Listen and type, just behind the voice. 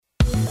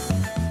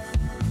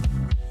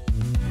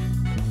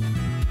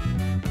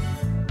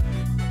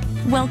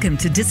Welcome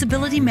to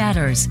Disability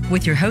Matters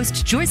with your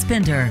host, Joyce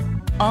Bender.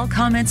 All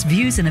comments,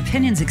 views, and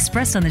opinions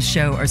expressed on the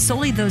show are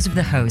solely those of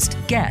the host,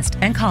 guest,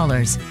 and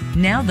callers.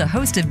 Now, the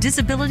host of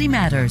Disability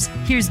Matters,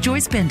 here's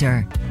Joyce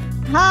Bender.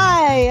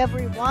 Hi,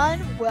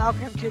 everyone.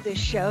 Welcome to the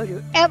show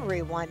to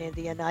everyone in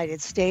the United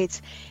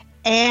States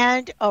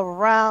and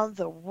around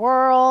the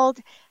world.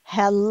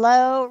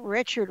 Hello,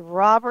 Richard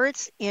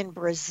Roberts in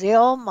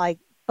Brazil, my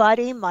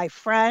buddy, my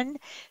friend,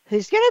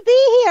 who's going to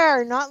be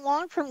here not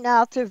long from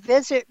now to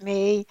visit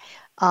me.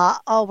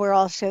 We're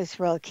all so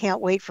thrilled.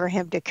 Can't wait for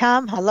him to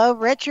come. Hello,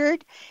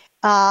 Richard.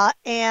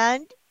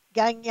 And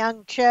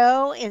Gang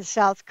Cho in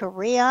South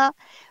Korea.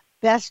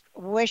 Best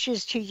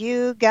wishes to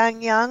you,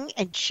 Gang Young,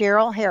 and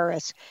Cheryl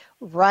Harris,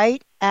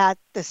 right at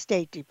the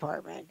State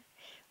Department.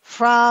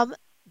 From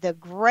the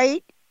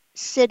great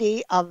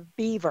city of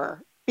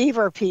Beaver,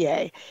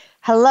 PA.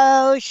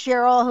 Hello,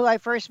 Cheryl, who I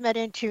first met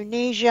in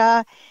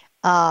Tunisia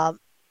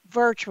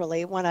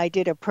virtually when I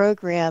did a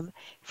program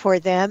for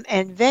them,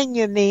 and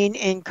Benjamin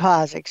in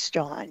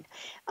Kazakhstan.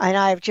 And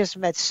I've just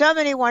met so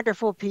many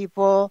wonderful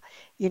people.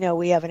 You know,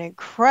 we have an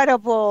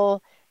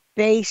incredible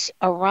base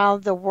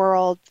around the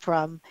world,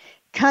 from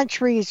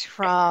countries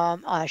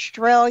from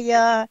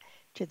Australia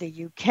to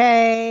the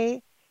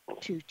UK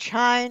to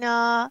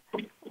China,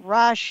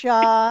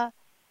 Russia,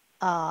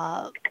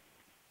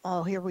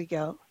 here we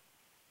go,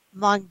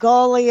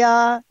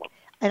 Mongolia.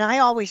 And I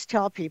always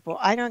tell people,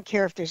 I don't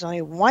care if there's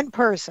only one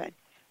person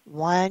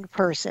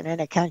in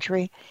a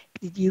country,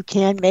 you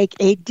can make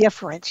a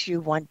difference,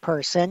 you one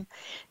person.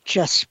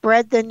 Just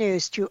spread the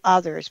news to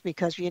others,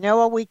 because you know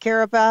what we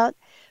care about?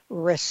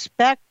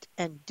 Respect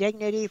and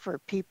dignity for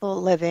people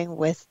living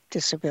with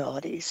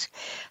disabilities.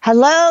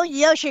 Hello,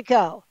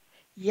 Yoshiko.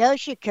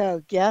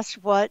 Yoshiko, guess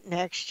what?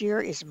 Next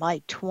year is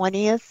my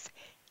 20th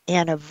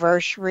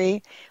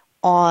anniversary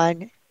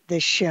on the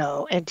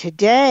show. And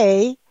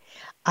today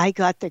I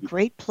got the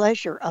great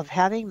pleasure of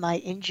having my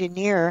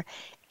engineer,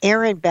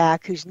 Aaron,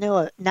 back, who's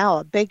now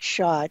a big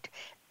shot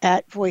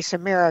at Voice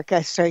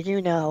America. So,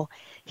 you know,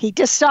 he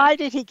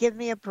decided he'd give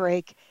me a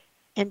break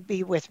and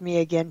be with me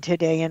again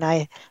today. And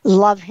I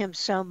love him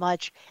so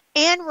much.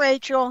 And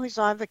Rachel, who's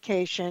on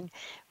vacation.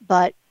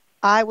 But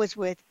I was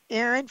with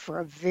Aaron for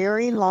a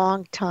very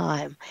long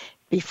time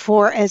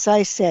before, as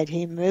I said,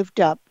 he moved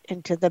up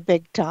into the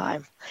big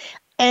time.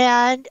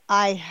 And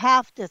I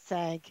have to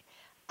thank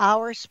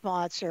our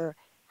sponsor,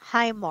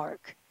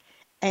 Highmark,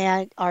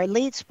 and our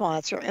lead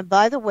sponsor. And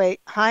by the way,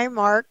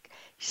 Highmark,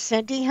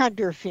 Cindy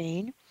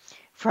Hunderfeen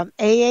from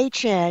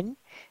AHN,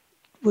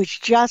 was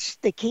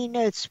just the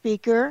keynote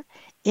speaker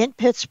in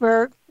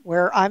Pittsburgh,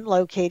 where I'm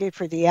located,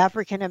 for the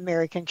African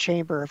American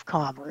Chamber of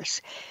Commerce,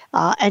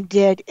 and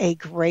did a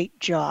great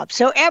job.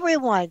 So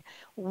everyone,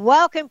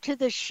 welcome to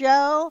the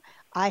show.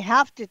 I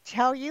have to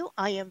tell you,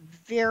 I am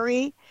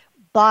very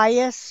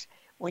biased.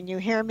 When you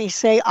hear me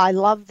say I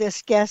love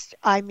this guest,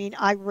 I mean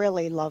I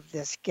really love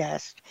this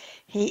guest.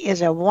 He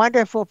is a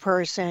wonderful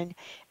person,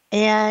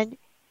 and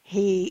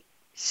he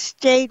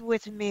stayed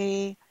with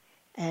me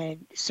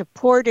and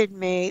supported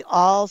me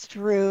all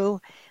through.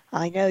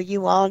 I know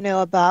you all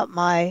know about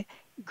my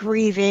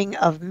grieving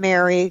of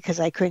Mary,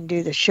 because I couldn't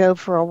do the show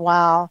for a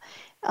while.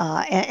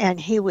 And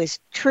he was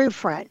true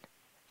friend,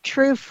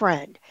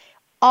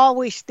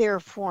 always there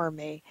for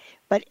me.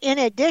 But in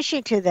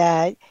addition to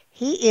that,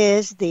 he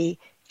is the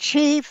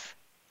chief,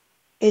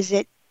 is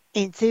it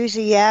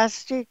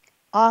enthusiastic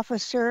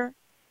officer?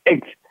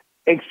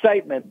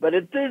 Excitement, but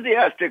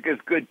enthusiastic is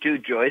good too,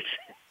 Joyce.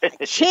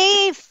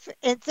 Chief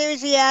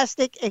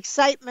enthusiastic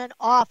excitement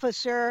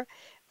officer,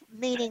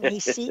 meaning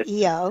he's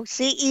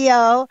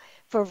CEO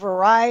for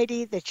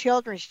Variety, the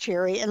children's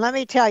charity. And let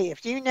me tell you,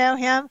 if you know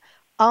him,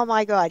 oh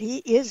my God, he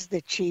is the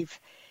chief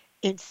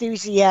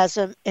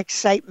enthusiasm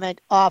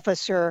excitement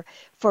officer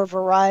for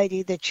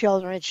Variety, the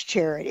children's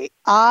charity.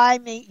 I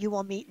mean, you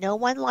will meet no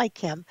one like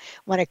him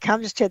when it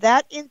comes to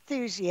that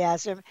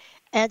enthusiasm.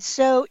 And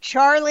so,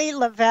 Charlie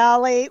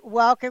LaVallee,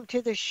 welcome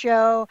to the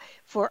show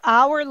for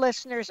our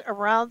listeners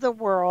around the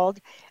world.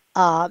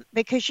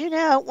 Because, you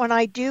know, when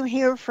I do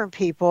hear from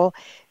people,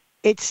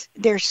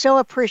 they're so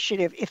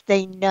appreciative if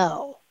they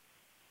know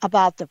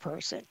about the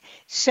person.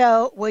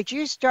 So would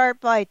you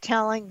start by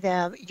telling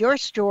them your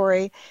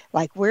story,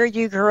 like where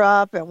you grew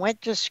up and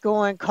went to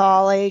school and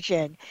college,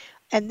 and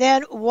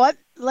then what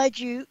led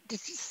you to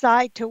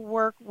decide to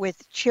work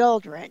with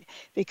children?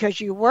 Because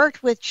you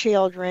worked with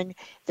children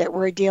that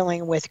were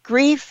dealing with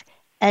grief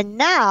and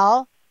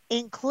now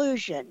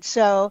inclusion.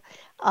 So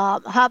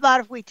how about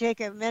if we take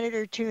a minute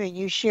or two and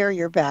you share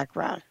your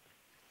background?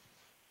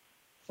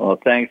 Well,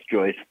 thanks,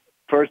 Joyce.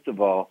 First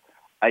of all,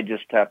 I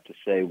just have to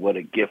say what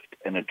a gift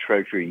and a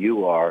treasure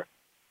you are,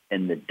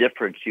 and the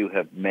difference you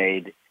have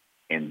made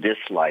in this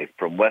life,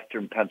 from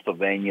Western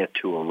Pennsylvania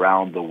to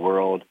around the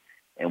world.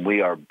 And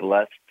we are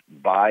blessed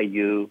by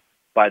you,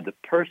 by the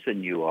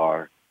person you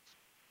are,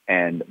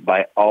 and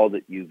by all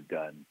that you've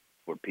done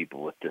for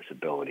people with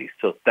disabilities.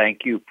 So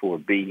thank you for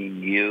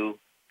being you.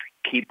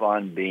 Keep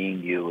on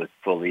being you as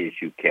fully as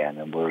you can,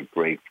 and we're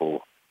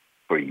grateful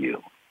for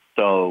you.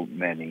 so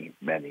many,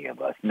 many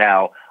of us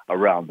now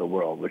around the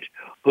world, which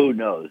who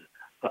knows?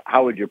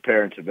 How would your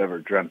parents have ever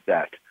dreamt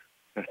that?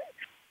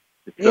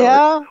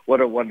 Yeah, What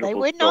a they wonderful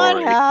would not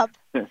story. have.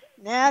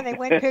 Now they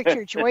went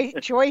picture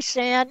Joy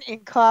Sand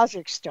in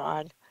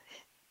Kazakhstan.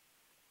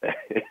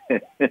 It's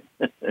a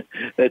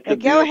Go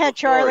beautiful ahead,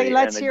 Charlie.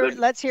 story and a good.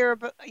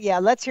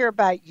 Let's hear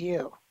about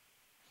you.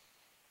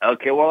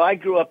 Okay, well, I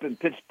grew up in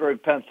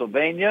Pittsburgh,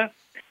 Pennsylvania.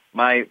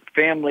 My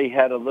family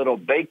had a little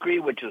bakery,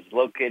 which is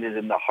located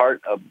in the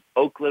heart of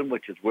Oakland,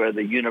 which is where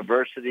the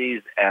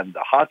universities and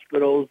the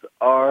hospitals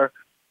are.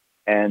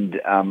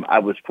 And I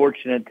was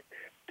fortunate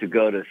to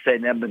go to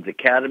St. Edmund's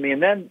Academy.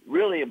 And then,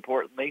 really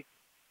importantly,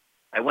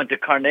 I went to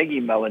Carnegie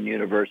Mellon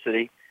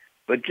University.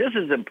 But just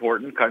as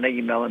important,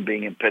 Carnegie Mellon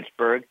being in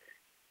Pittsburgh,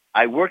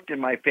 I worked in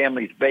my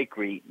family's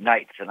bakery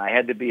nights, and I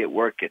had to be at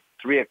work at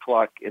 3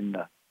 o'clock in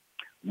the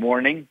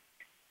morning.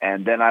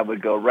 And then I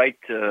would go right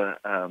to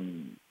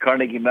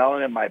Carnegie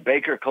Mellon in my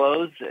baker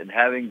clothes and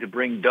having to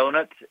bring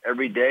donuts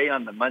every day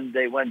on the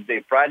Monday,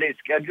 Wednesday, Friday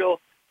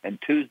schedule and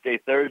Tuesday,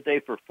 Thursday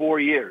for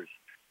 4 years.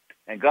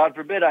 And God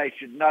forbid I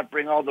should not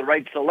bring all the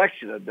right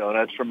selection of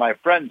donuts for my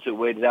friends who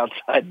waited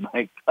outside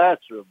my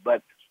classroom.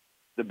 But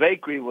the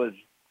bakery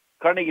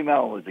Carnegie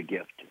Mellon was a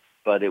gift,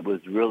 but it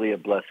was really a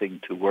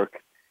blessing to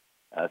work,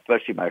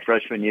 especially my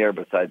freshman year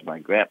beside my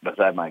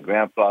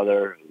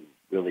grandfather, who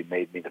really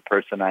made me the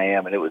person I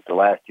am, and it was the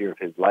last year of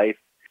his life.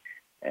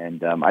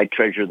 And I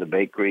treasure the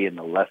bakery and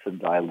the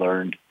lessons I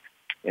learned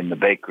in the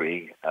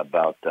bakery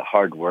about the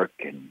hard work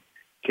and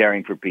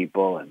caring for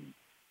people and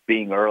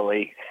being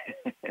early.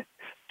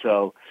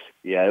 So,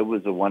 yeah, it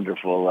was a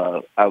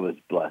wonderful, I was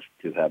blessed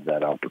to have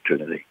that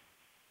opportunity.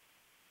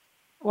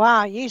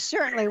 Wow, you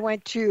certainly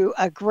went to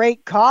a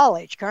great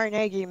college,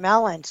 Carnegie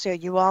Mellon, so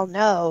you all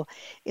know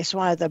it's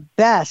one of the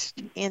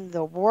best in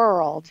the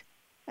world.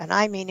 And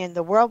I mean in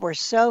the world. We're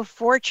so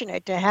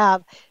fortunate to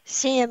have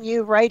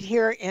CMU right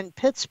here in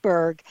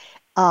Pittsburgh,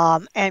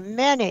 and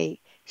many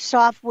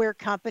software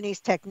companies,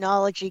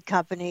 technology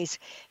companies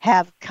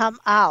have come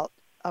out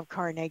of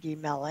Carnegie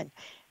Mellon.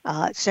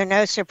 So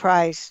no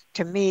surprise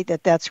to me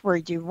that that's where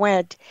you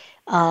went.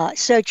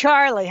 So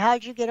Charlie,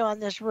 how'd you get on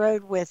this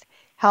road with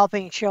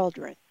helping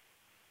children?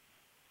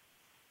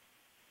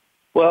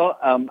 Well,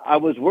 I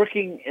was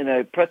working in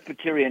a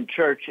Presbyterian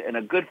church, and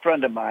a good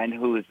friend of mine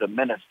who is a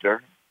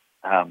minister,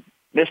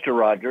 Mr.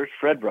 Rogers,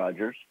 Fred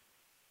Rogers,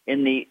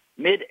 in the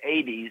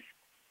mid-'80s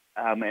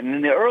and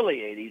in the early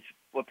 '80s,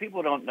 what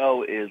people don't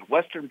know is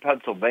Western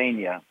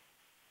Pennsylvania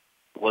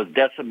was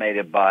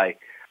decimated by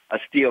a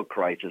steel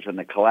crisis and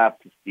the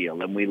collapse of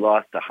steel, and we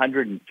lost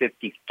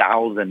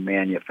 150,000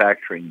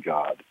 manufacturing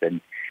jobs, and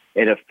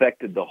it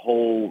affected the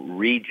whole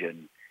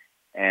region.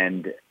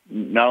 And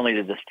not only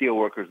did the steel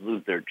workers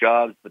lose their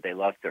jobs, but they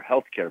lost their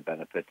health care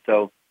benefits.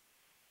 So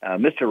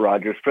Mr.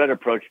 Rogers, Fred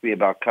approached me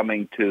about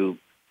coming to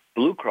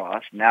Blue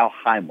Cross, now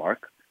Highmark,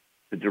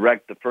 to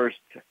direct the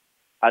first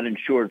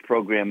uninsured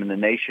program in the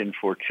nation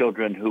for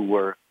children who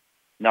were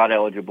not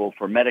eligible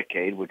for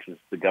Medicaid, which is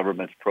the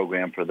government's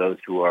program for those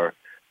who are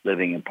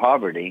living in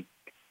poverty.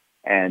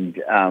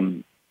 And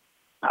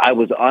I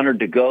was honored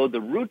to go. The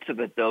roots of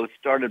it, though,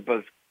 started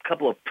both a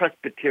couple of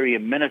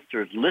Presbyterian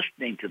ministers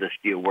listening to the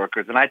steel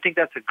workers. And I think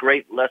that's a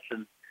great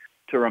lesson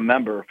to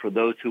remember for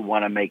those who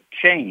want to make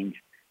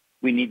change.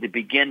 We need to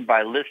begin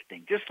by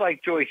listening. Just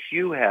like, Joyce,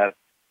 you have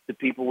to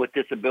people with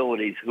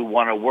disabilities who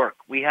want to work.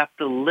 We have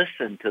to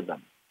listen to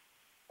them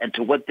and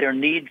to what their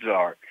needs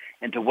are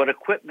and to what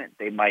equipment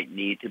they might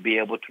need to be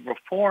able to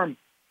perform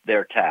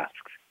their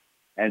tasks.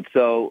 And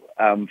so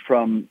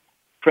from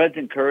Fred's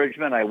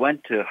encouragement, I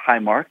went to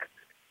Highmark,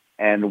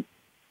 and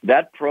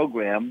that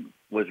program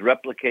was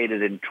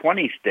replicated in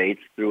 20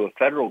 states through a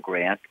federal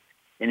grant,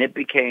 and it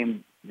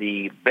became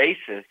the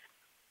basis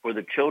for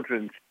the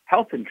Children's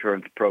Health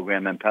Insurance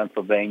Program in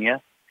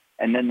Pennsylvania,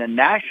 and then the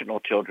National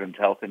Children's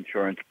Health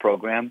Insurance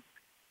Program,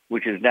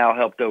 which has now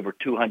helped over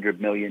 200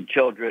 million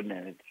children,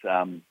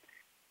 and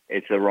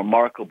it's a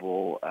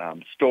remarkable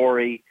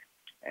story.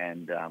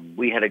 And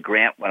we had a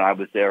grant when I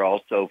was there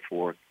also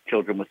for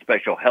children with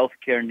special health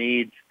care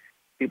needs.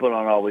 People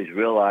don't always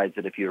realize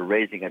that if you're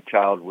raising a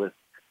child with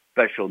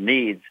special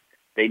needs,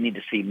 they need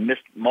to see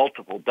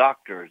multiple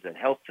doctors and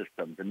health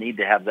systems and need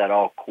to have that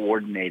all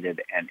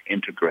coordinated and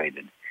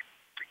integrated.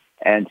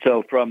 And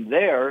so from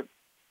there,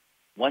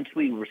 once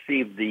we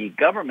received the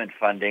government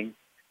funding,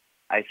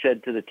 I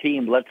said to the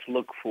team, let's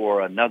look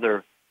for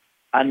another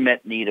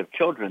unmet need of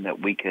children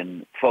that we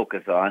can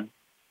focus on.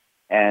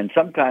 And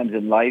sometimes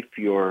in life,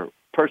 your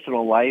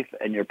personal life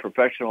and your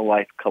professional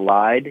life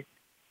collide.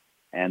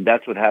 And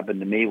that's what happened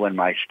to me when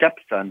my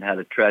stepson had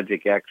a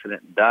tragic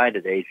accident and died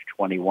at age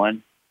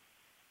 21.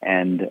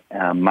 And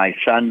my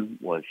son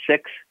was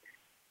 6.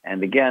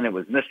 And again, it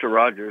was Mr.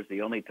 Rogers,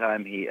 the only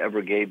time he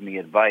ever gave me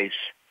advice.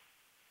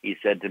 He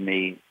said to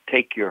me,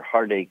 take your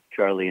heartache,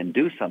 Charlie, and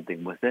do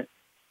something with it.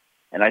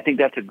 And I think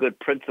that's a good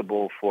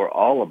principle for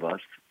all of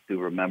us to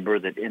remember,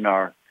 that in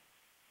our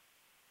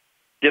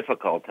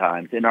difficult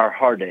times, in our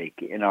heartache,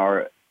 in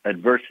our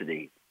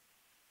adversity,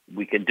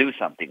 we can do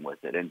something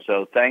with it. And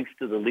so thanks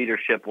to the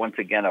leadership, once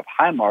again, of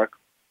Highmark,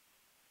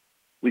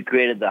 we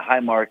created the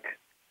Highmark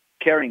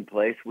Caring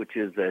Place, which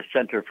is a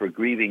center for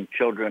grieving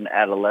children,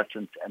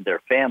 adolescents, and their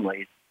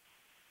families.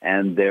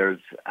 And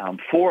there's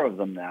 4 of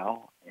them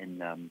now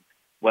in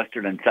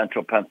western and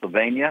central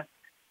Pennsylvania.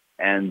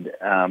 And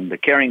the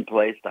Caring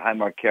Place, the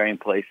Highmark Caring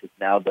Place, is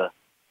now the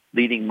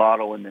leading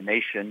model in the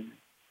nation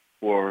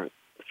for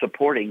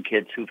supporting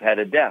kids who've had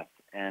a death.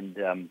 And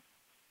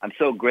I'm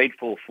so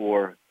grateful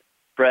for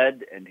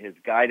Fred and his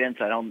guidance.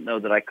 I don't know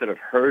that I could have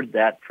heard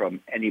that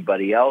from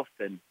anybody else.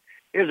 And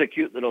here's a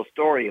cute little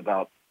story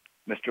about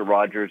Mr.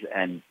 Rogers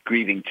and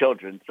grieving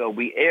children. So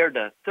we aired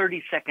a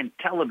 30-second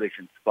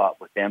television spot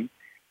with him,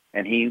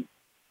 and he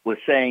was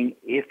saying,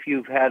 if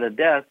you've had a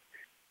death,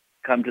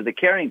 come to the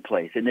Caring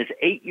Place. And this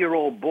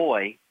 8-year-old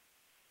boy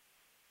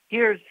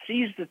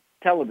sees the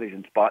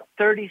television spot,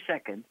 30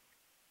 seconds.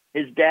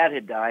 His dad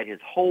had died. His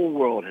whole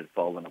world had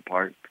fallen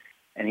apart.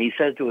 And he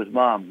says to his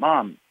mom,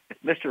 Mom,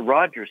 if Mr.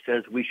 Rogers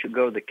says we should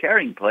go to the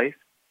Caring Place,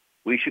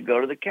 we should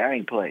go to the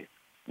Caring Place.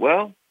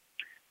 Well,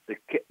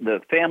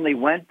 the family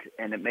went,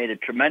 and it made a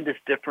tremendous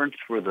difference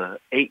for the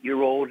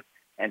 8-year-old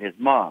and his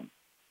mom.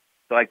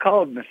 So I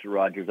called Mr.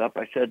 Rogers up.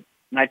 I said,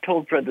 and I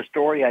told Fred the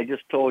story I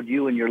just told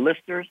you and your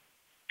listeners.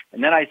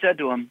 And then I said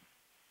to him,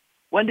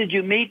 when did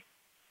you meet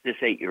this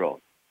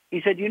 8-year-old?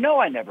 He said,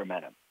 I never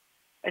met him.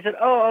 I said,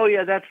 oh,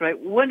 yeah, that's right.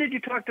 When did you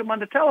talk to him on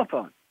the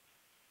telephone?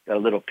 Got a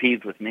little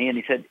peeved with me, and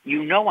he said,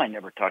 I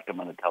never talked to him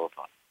on the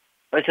telephone.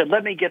 I said,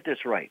 let me get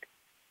this right.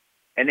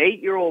 An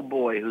 8-year-old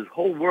boy whose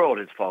whole world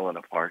has fallen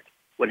apart,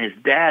 when his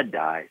dad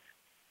dies,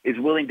 is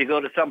willing to go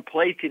to some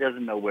place he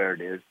doesn't know where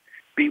it is,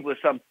 be with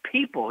some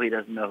people he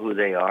doesn't know who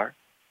they are,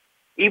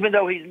 even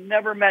though he's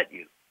never met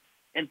you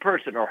in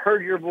person or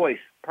heard your voice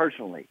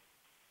personally.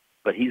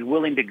 But he's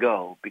willing to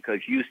go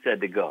because you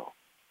said to go.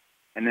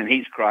 And then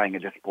he's crying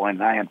at this point,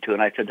 and I am too.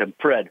 And I said to him,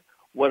 Fred,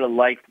 what a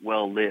life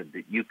well lived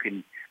that you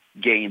can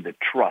gain the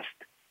trust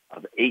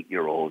of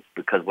 8-year-olds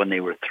because when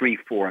they were 3,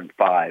 4, and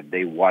 5,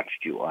 they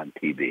watched you on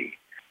TV.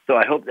 So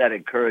I hope that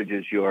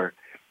encourages your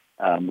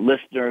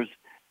listeners,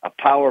 a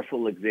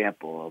powerful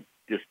example of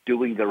just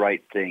doing the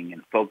right thing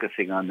and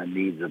focusing on the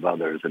needs of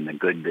others and the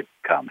good that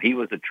come. He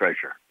was a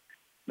treasure,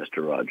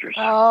 Mr. Rogers.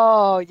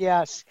 Oh,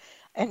 yes.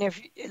 And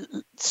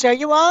so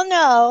you all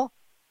know,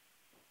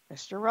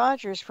 Mr.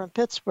 Rogers from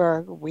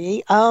Pittsburgh,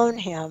 we own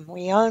him.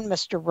 We own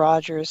Mr.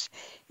 Rogers,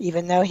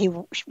 even though he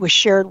was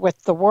shared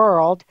with the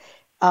world.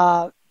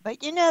 But,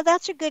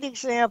 that's a good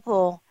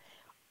example,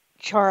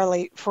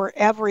 Charlie, for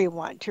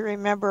everyone to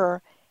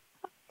remember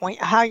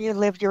how you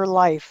lived your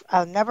life.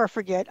 I'll never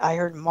forget, I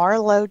heard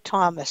Marlo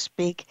Thomas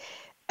speak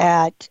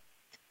at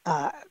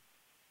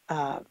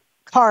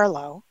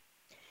Carlo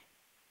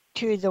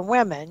to the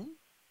women,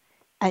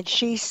 and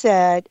she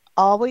said,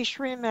 always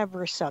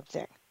remember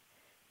something.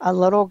 A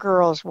little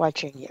girl's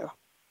watching you.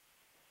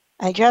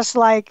 And just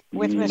like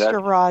with Mr.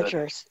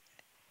 Rogers,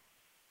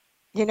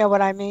 you know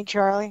what I mean,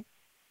 Charlie?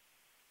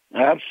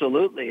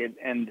 Absolutely.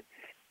 And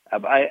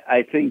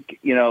I think,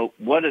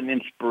 what an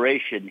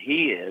inspiration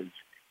he is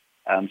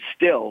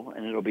still,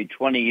 and it'll be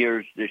 20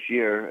 years this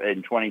year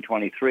in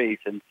 2023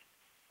 since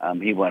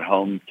he went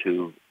home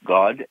to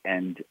God.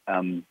 And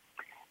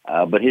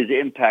but his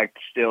impact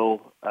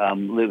still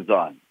lives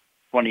on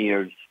 20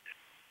 years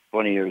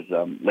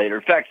later.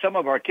 In fact, some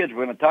of our kids,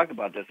 we're going to talk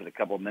about this in a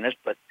couple of minutes,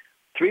 but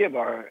 3 of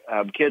our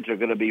kids are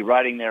going to be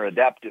riding their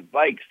adaptive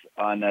bikes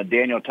on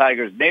Daniel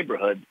Tiger's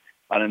Neighborhood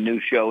on a new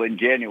show in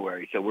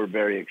January. So we're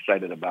very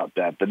excited about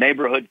that. The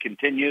Neighborhood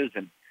continues,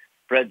 and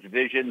Fred's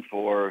vision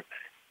for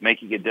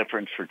making a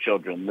difference for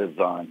children lives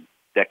on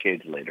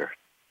decades later.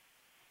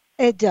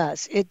 It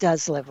does. It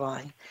does live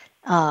on.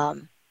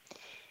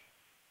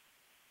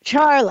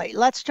 Charlie,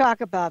 let's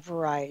talk about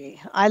Variety.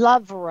 I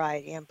love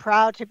Variety. I'm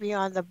proud to be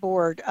on the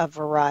board of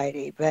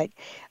Variety. But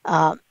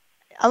a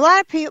lot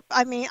of people,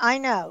 I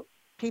know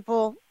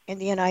people in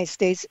the United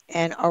States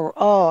and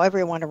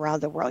everyone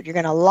around the world, you're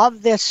going to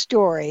love this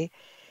story,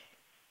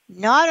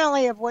 not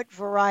only of what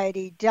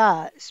Variety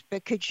does,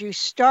 but could you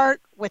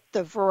start with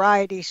the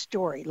Variety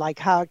story, like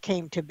how it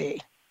came to be?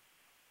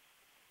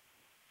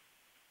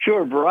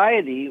 Sure.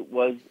 Variety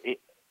was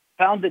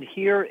founded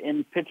here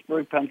in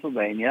Pittsburgh,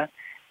 Pennsylvania.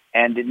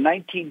 And in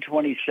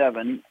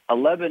 1927,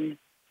 11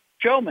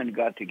 showmen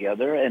got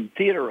together and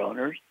theater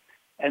owners,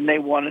 and they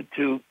wanted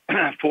to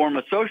form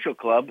a social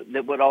club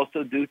that would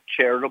also do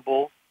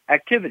charitable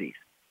activities.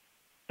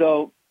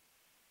 So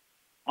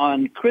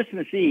on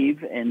Christmas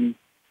Eve in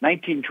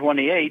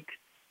 1928,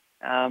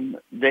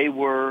 they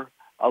were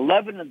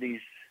 11 of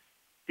these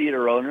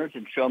theater owners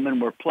and showmen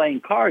were playing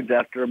cards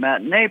after a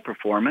matinee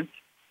performance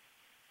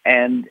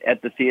and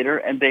at the theater,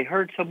 and they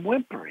heard some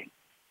whimpering.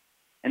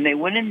 And they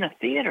went in the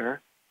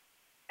theater,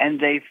 and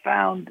they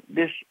found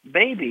this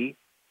baby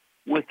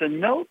with a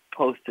note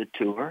posted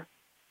to her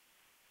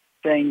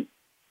saying,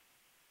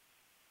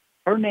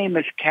 her name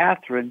is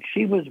Catherine.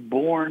 She was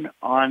born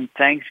on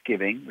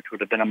Thanksgiving, which would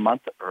have been a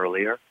month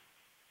earlier.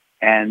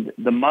 And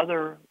the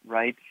mother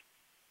writes,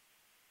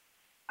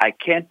 I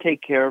can't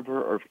take care of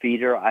her or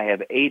feed her. I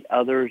have 8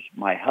 others.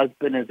 My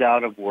husband is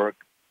out of work.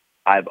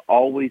 I've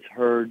always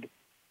heard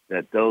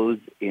that those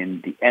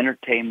in the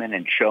entertainment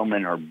and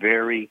showmen are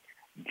very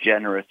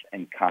generous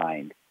and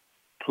kind.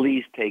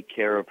 Please take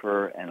care of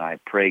her, and I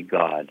pray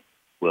God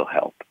will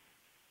help.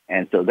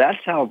 And so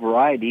that's how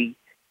Variety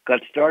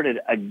got started.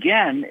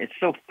 Again, it's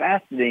so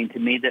fascinating to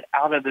me that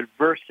out of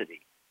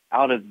adversity,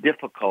 out of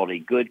difficulty,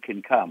 good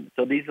can come.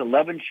 So these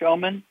 11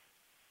 showmen,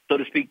 so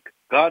to speak,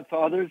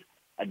 godfathers,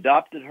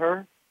 adopted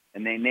her,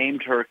 and they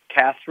named her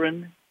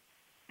Catherine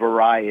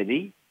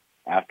Variety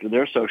after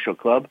their social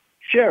club,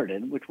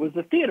 Sheridan, which was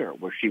the theater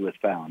where she was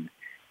found.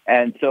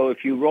 And so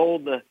if you roll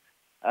the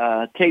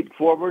tape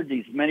forward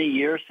these many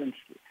years since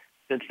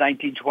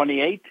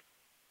 1928,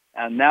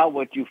 and now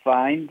what you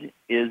find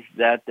is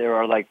that there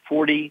are like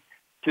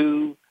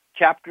 42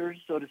 chapters,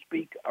 so to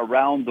speak,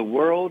 around the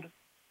world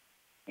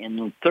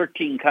in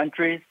 13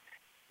 countries.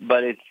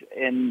 But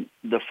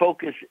the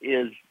focus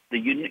is,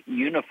 the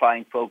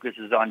unifying focus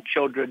is on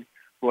children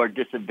who are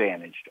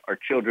disadvantaged, or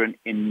children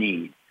in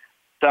need.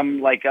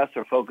 Some, like us,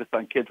 are focused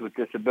on kids with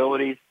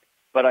disabilities.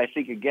 But I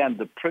think, again,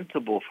 the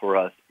principle for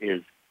us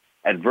is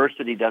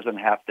adversity doesn't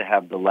have to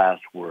have the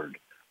last word.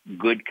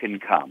 Good can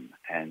come.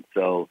 And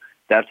so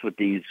that's what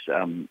these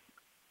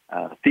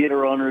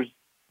theater owners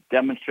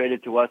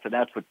demonstrated to us, and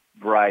that's what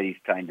Variety's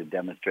trying to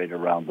demonstrate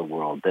around the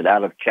world, that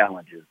out of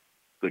challenges,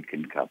 good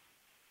can come.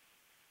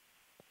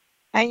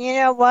 And you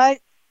know what?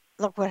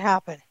 Look what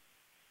happened.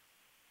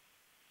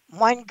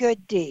 One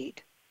good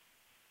deed.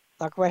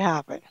 Look what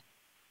happened.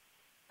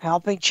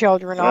 Helping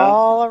children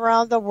all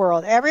around the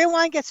world.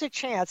 Everyone gets a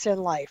chance in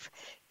life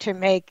to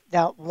make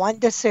that one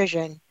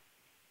decision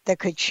that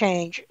could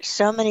change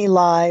so many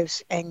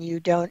lives, and you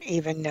don't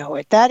even know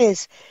it. That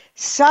is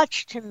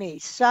to me,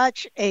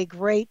 such a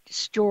great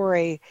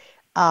story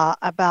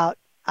about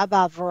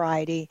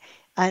Variety.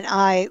 And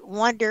I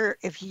wonder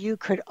if you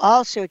could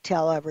also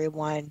tell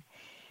everyone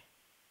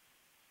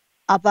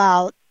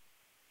about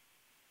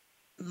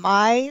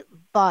my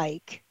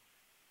bike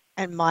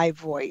and my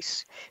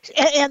voice,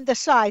 and the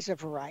size of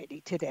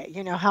Variety today.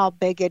 You know, how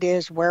big it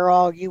is, where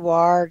all you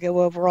are,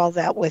 go over all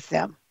that with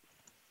them.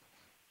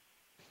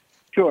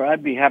 Sure,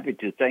 I'd be happy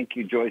to. Thank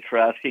you, Joyce, for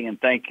asking,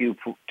 and thank you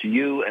to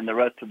you and the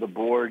rest of the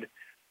board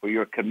for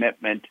your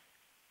commitment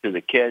to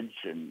the kids,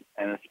 and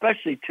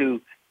especially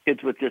to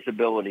kids with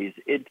disabilities.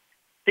 It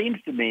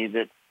seems to me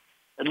that,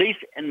 at least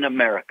in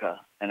America,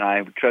 and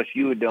I trust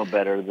you would know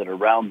better, that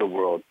around the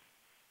world,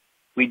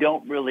 we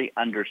don't really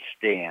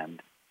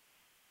understand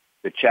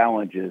the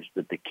challenges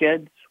that the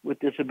kids with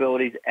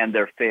disabilities and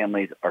their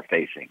families are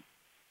facing.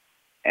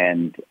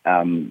 And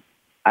I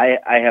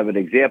have an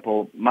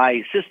example.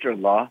 My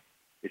sister-in-law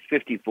is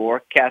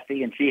 54,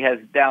 Kathy, and she has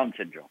Down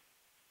syndrome.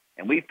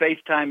 And we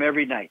FaceTime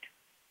every night.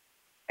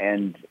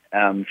 And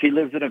she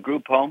lives in a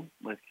group home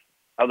with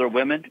other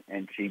women,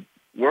 and she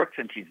works,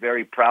 and she's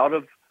very proud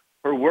of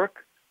her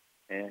work.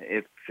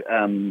 If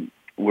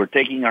we're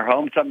taking her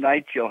home some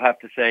nights, she'll have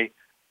to say,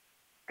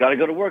 got to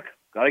go to work,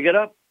 got to get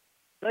up,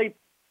 sleep.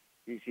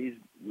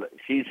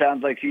 She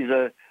sounds like she's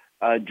a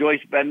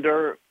Joyce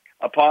Bender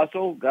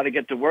apostle, got to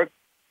get to work,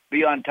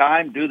 be on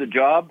time, do the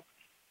job.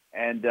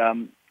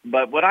 And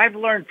but what I've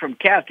learned from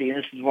Kathy, and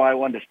this is why I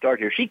wanted to start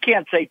here, she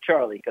can't say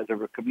Charlie because of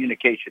her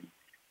communication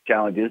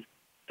challenges,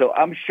 so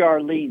I'm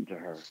Charlene to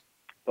her.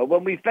 But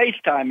when we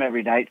FaceTime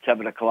every night,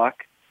 7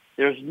 o'clock,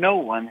 there's no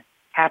one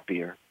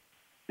happier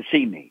to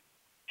see me.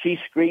 She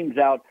screams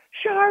out,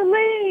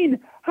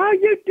 Charlene, how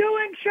you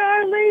doing,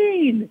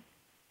 Charlene?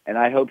 And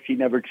I hope she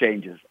never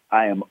changes.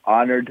 I am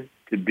honored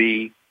to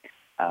be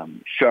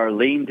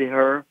Charlene to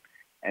her.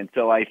 And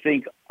so I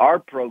think our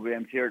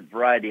programs here at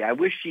Variety, I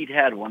wish she'd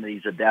had one of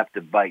these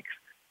adaptive bikes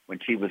when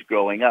she was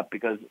growing up.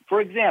 Because,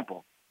 for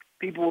example,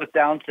 people with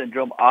Down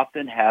syndrome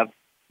often have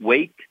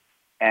weight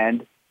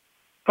and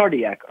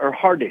cardiac or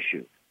heart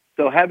issues.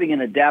 So having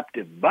an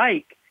adaptive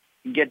bike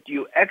can get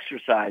you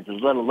exercises,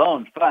 let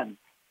alone fun.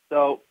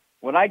 So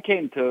when I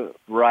came to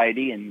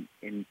Variety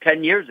in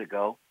 10 years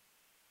ago,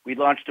 we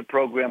launched a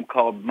program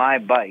called My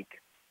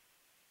Bike,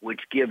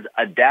 which gives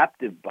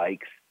adaptive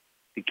bikes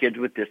to kids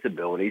with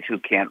disabilities who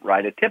can't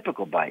ride a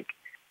typical bike.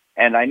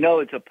 And I know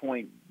it's a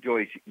point,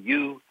 Joyce,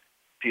 you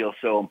feel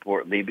so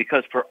importantly,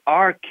 because for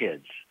our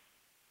kids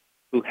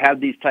who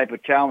have these type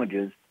of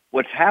challenges,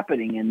 what's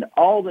happening in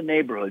all the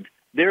neighborhoods,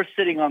 they're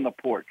sitting on the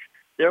porch.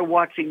 They're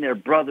watching their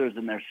brothers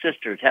and their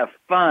sisters have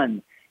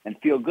fun and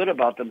feel good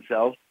about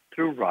themselves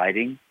through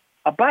riding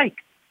a bike.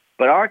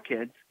 But our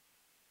kids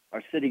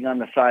are sitting on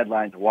the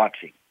sidelines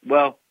watching.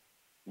 Well,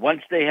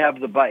 once they have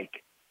the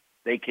bike,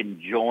 they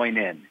can join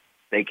in.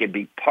 They can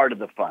be part of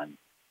the fun.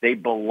 They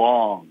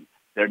belong.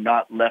 They're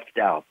not left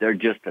out. They're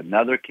just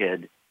another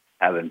kid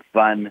having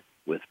fun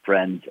with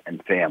friends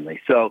and family.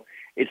 So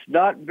it's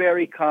not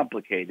very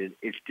complicated.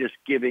 It's just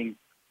giving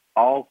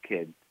all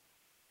kids,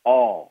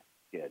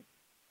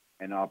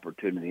 an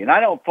opportunity. And I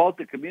don't fault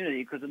the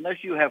community, because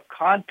unless you have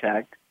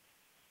contact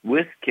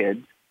with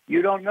kids,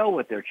 you don't know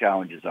what their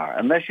challenges are,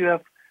 unless you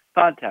have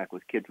contact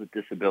with kids with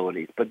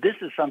disabilities. But this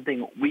is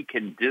something we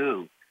can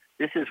do.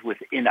 This is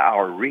within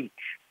our reach.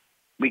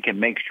 We can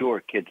make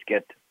sure kids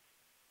get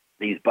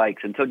these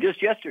bikes. And so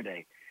just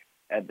yesterday,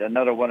 at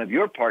another one of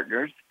your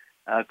partners,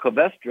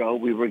 Covestro,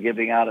 we were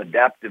giving out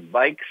adaptive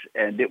bikes,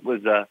 and it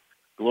was a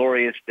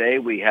glorious day.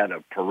 We had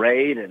a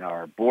parade, and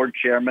our board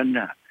chairman,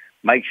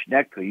 Mike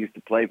Schneck, who used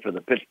to play for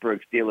the Pittsburgh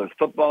Steelers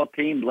football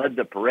team, led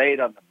the parade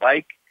on the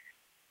bike.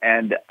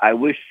 And I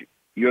wish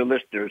your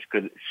listeners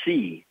could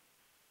see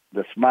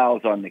the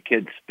smiles on the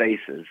kids'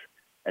 faces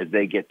as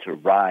they get to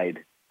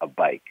ride a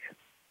bike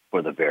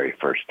for the very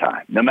first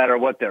time, no matter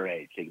what their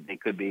age. They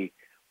could be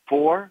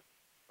 4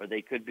 or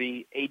they could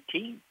be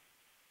 18.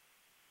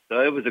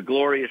 So it was a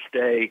glorious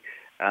day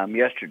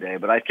yesterday,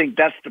 but I think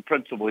that's the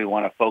principle we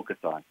want to focus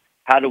on.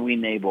 How do we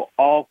enable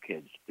all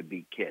kids to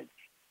be kids?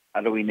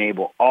 How do we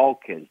enable all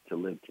kids to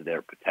live to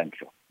their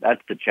potential?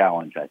 That's the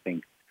challenge, I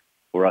think,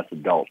 for us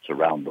adults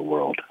around the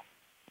world.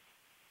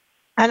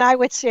 And I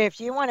would say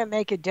if you want to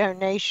make a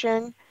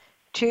donation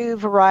to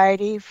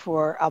Variety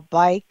for a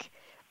bike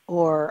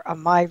or a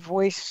My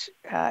Voice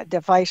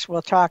device,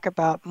 we'll talk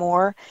about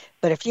more.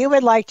 But if you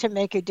would like to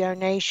make a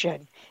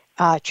donation,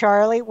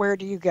 Charlie, where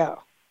do you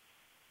go?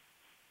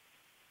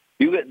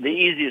 The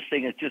easiest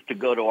thing is just to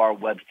go to our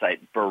website,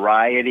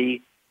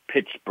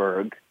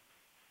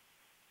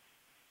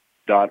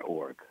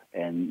 varietypittsburgh.org,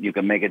 and you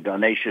can make a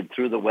donation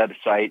through the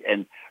website.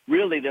 And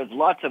really, there's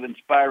lots of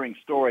inspiring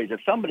stories.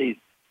 If somebody's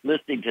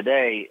listening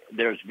today,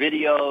 there's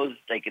videos.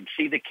 They can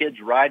see the kids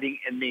riding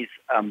in these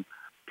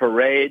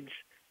parades.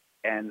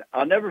 And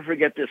I'll never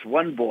forget this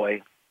one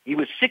boy. He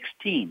was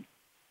 16,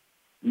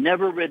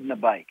 never ridden a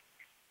bike.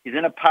 He's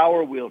in a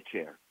power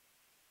wheelchair.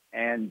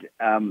 And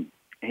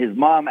his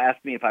mom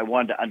asked me if I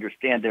wanted to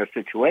understand their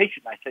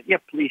situation. I said, yeah,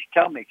 please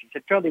tell me. She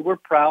said, Charlie, we're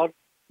proud.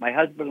 My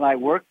husband and I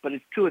work, but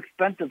it's too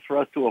expensive for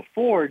us to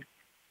afford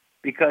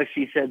because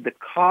she said the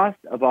cost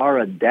of our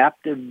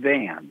adaptive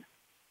van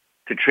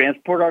to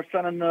transport our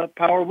son in the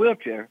power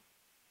wheelchair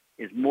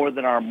is more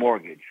than our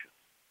mortgage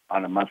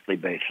on a monthly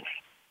basis.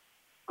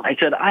 I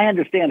said, I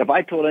understand. If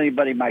I told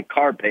anybody my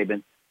car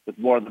payment was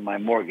more than my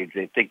mortgage,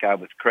 they'd think I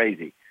was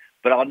crazy.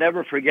 But I'll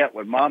never forget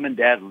when Mom and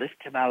Dad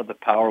lift him out of the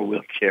power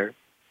wheelchair.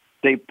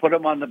 They put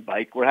him on the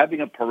bike. We're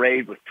having a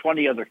parade with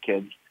 20 other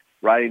kids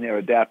riding their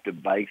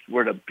adaptive bikes.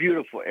 We're in a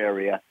beautiful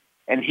area,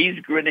 and he's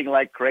grinning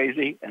like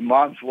crazy, and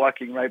Mom's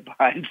walking right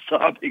behind,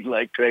 sobbing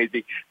like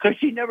crazy, because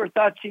she never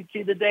thought she'd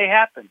see the day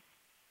happen.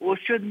 Well,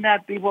 shouldn't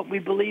that be what we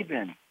believe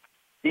in?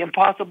 The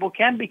impossible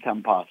can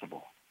become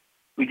possible.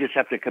 We just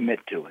have to commit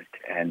to it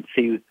and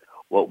see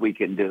what we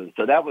can do.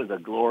 So that was a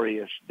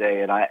glorious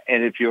day, and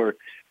if your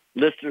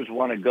listeners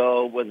want to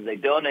go, whether they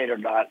donate or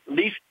not, at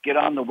least get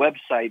on the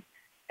website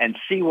and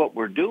see what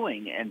we're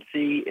doing and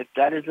see if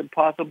that isn't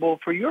possible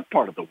for your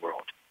part of the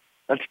world.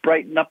 Let's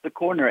brighten up the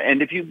corner.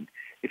 And if you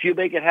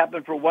make it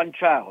happen for one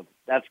child,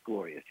 that's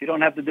glorious. You don't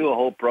have to do a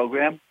whole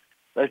program.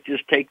 Let's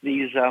just take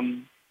these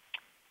one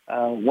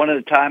at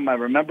a time. I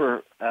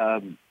remember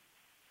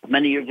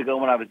many years ago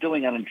when I was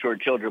doing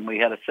uninsured children, we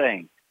had a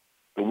saying,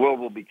 the world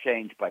will be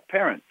changed by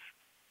parents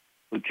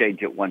who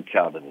change it one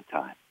child at a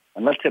time.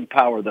 And let's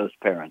empower those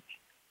parents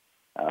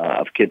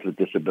of kids with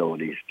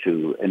disabilities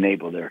to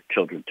enable their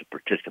children to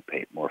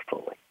participate more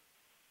fully.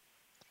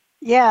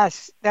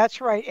 Yes, that's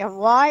right. And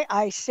why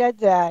I said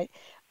that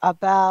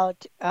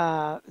about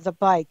the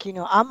bike,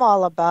 I'm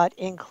all about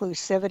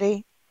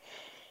inclusivity.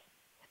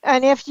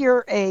 And if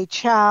you're a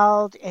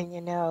child and,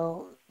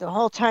 the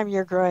whole time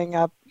you're growing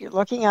up, you're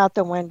looking out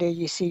the window,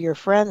 you see your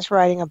friends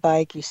riding a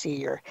bike, you see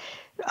your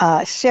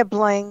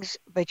siblings,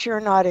 but you're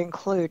not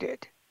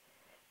included.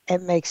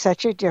 It makes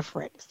such a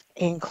difference.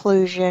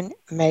 Inclusion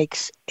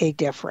makes a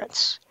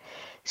difference.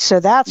 So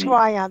that's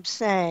why I'm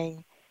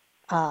saying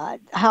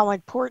how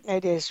important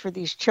it is for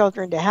these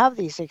children to have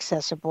these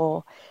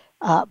accessible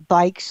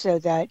bikes so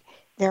that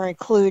they're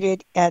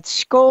included at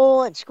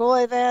school and school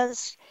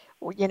events,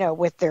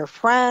 with their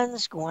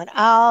friends, going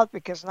out,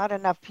 because not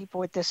enough people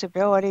with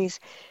disabilities,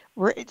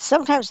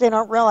 sometimes they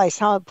don't realize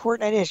how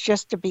important it is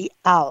just to be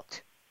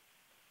out,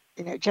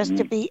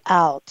 to be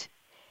out.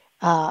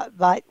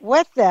 But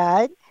with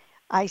that,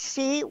 I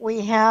see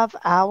we have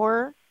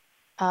our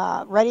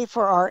ready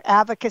for our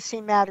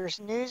Advocacy Matters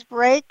news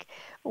break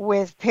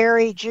with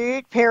Perry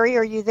Jude. Perry,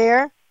 are you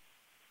there?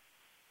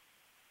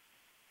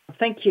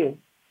 Thank you.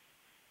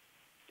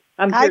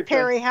 I'm Hi, here,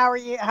 Perry. How are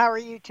you? How are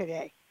you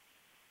today?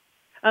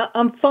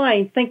 I'm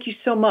fine. Thank you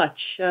so much.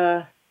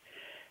 What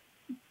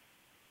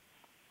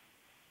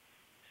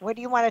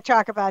do you want to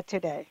talk about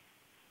today?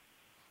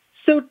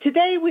 So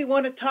today we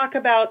want to talk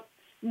about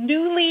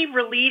newly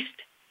released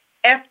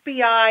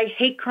FBI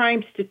hate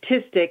crime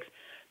statistics.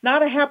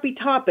 Not a happy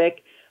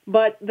topic,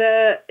 but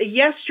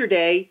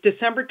yesterday,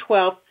 December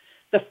 12th,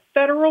 the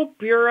Federal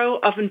Bureau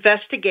of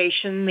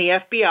Investigation, the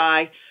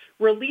FBI,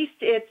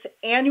 released its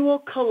annual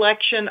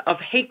collection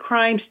of hate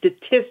crime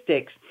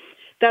statistics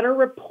that are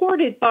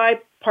reported by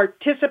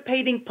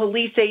participating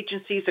police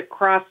agencies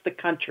across the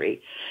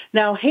country.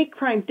 Now, hate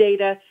crime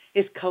data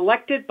is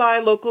collected by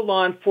local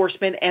law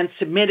enforcement and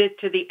submitted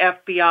to the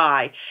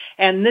FBI.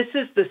 And this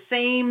is the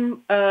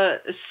same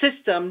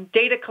system,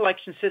 data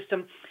collection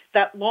system,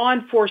 that law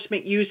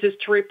enforcement uses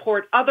to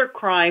report other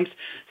crimes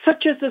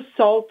such as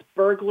assault,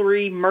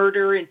 burglary,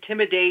 murder,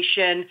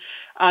 intimidation,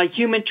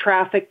 human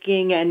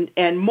trafficking,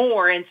 and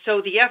more. And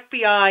so the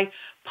FBI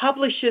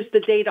publishes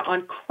the data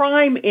on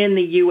crime in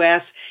the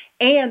U.S.,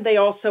 and they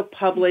also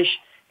publish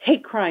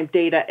hate crime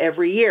data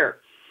every year.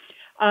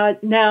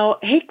 Now,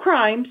 hate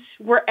crimes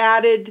were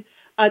added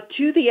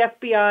to the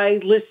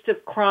FBI list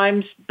of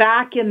crimes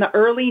back in the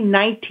early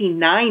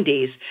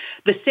 1990s,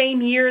 the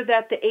same year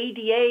that the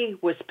ADA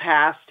was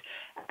passed,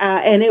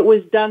 and it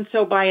was done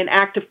so by an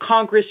act of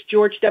Congress.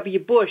 George W.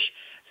 Bush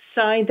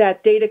signed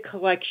that data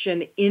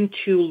collection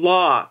into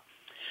law.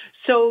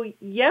 So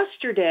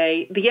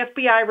yesterday, the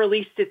FBI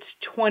released its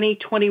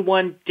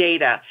 2021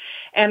 data,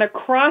 and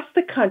across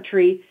the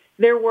country,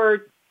 there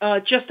were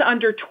just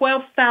under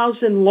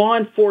 12,000 law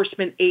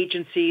enforcement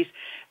agencies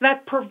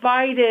that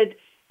provided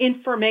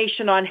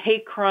information on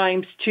hate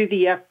crimes to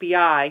the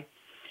FBI.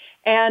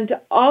 And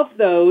of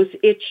those,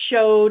 it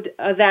showed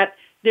that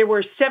there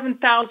were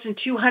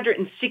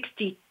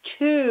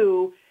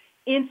 7,262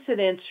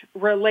 incidents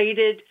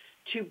related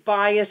to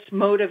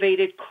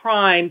bias-motivated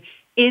crime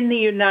in the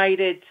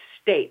United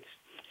States.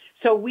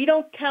 So we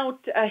don't count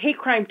hate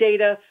crime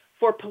data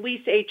for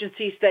police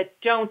agencies that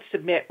don't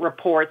submit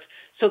reports.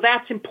 So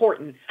that's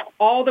important.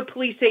 All the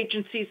police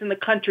agencies in the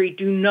country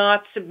do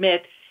not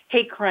submit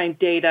hate crime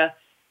data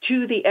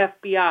to the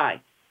FBI.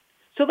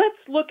 So let's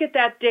look at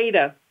that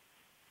data.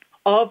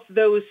 Of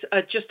those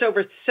just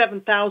over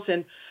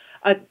 7,000,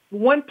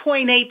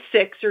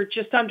 1.86 or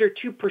just under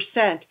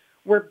 2%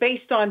 were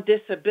based on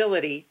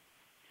disability.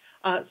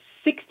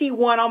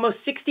 61, almost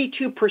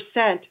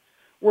 62%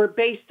 were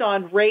based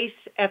on race,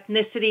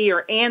 ethnicity,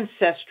 or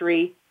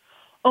ancestry.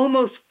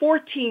 Almost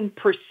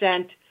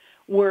 14%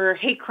 were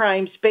hate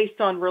crimes based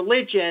on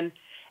religion,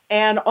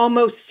 and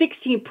almost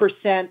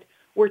 16%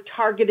 were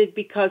targeted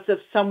because of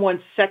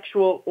someone's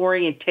sexual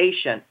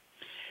orientation.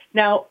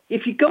 Now,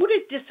 if you go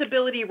to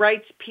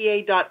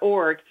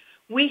disabilityrightspa.org,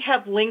 we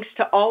have links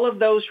to all of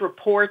those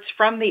reports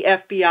from the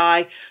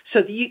FBI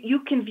so that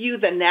you can view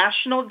the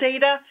national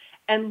data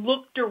and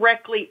look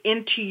directly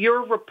into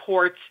your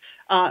reports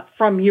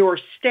from your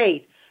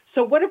state.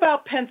 So what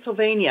about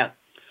Pennsylvania?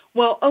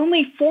 Well,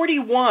 only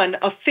 41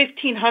 of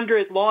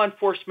 1,500 law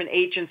enforcement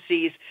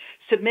agencies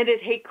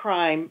submitted hate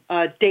crime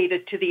data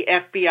to the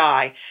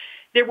FBI.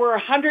 There were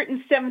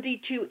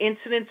 172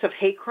 incidents of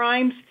hate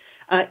crimes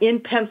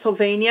in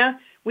Pennsylvania.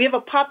 We have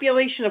a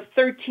population of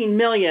 13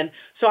 million,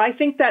 so I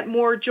think that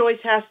more,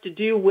 Joyce, has to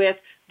do with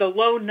the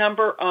low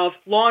number of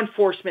law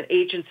enforcement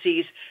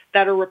agencies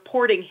that are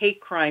reporting hate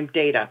crime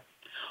data.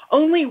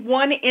 Only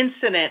one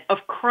incident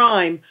of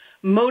crime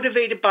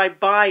motivated by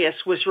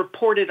bias was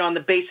reported on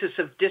the basis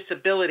of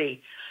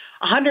disability.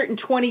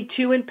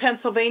 122 in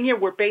Pennsylvania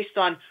were based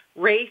on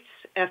race,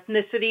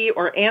 ethnicity,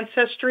 or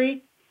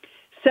ancestry.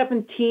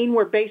 17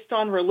 were based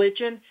on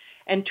religion,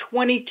 and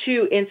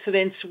 22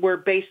 incidents were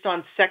based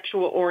on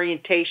sexual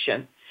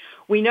orientation.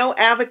 We know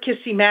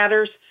advocacy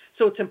matters,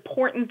 so it's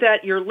important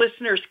that your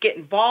listeners get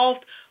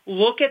involved,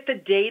 look at the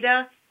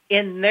data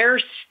in their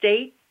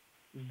state,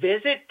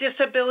 visit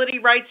Disability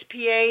Rights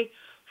PA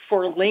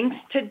for links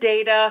to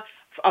data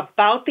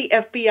about the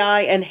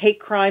FBI and hate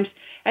crimes.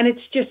 And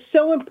it's just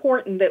so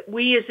important that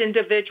we as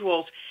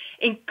individuals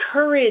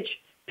encourage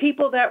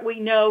people that we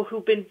know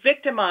who've been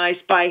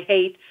victimized by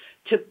hate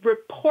to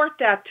report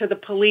that to the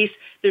police.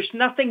 There's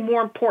nothing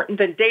more important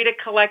than data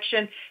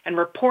collection and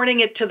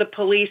reporting it to the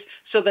police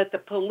so that the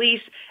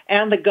police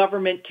and the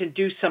government can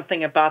do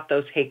something about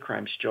those hate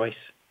crimes, Joyce.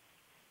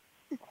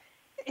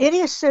 It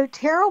is so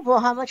terrible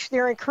how much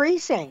they're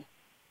increasing.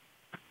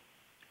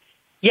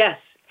 Yes,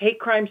 hate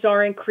crimes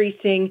are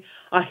increasing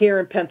here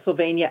in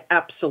Pennsylvania,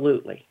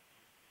 absolutely.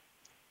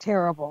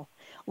 Terrible.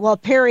 Well,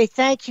 Perry,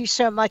 thank you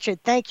so much,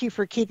 and thank you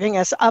for keeping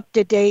us up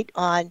to date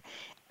on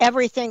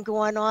everything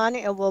going on,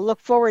 and we'll look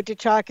forward to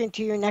talking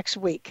to you next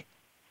week.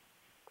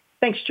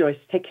 Thanks, Joyce.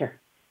 Take care.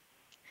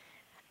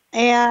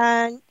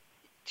 And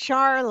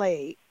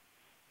Charlie,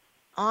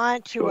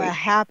 on to a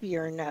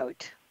happier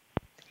note.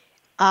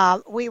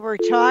 We were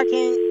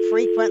talking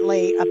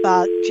frequently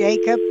about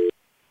Jacob.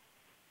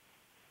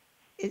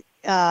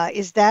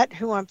 Is that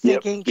who I'm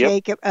thinking? Yep.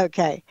 Jacob?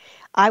 Okay.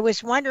 I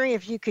was wondering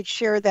if you could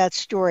share that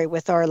story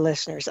with our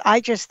listeners. I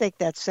just think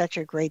that's such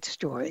a great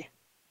story.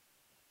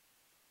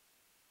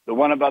 The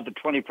one about the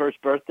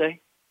 21st birthday?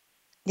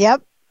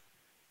 Yep.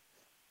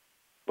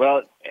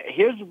 Well,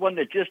 here's one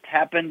that just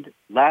happened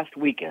last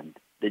weekend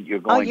that you're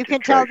going to Oh, you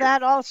can treasure. tell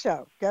that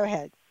also. Go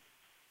ahead.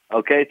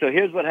 Okay, so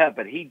here's what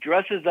happened. He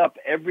dresses up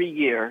every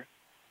year.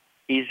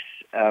 He's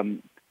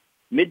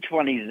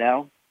mid-20s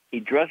now. He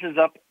dresses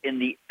up in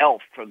the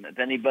elf. If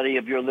anybody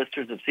of your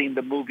listeners have seen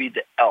the movie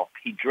The Elf,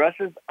 he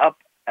dresses up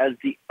as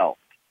the elf.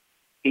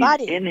 He's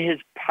Buddy. in his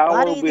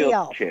power Buddy the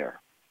elf.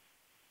 wheelchair.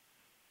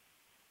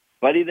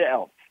 Buddy the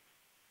elf.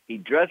 He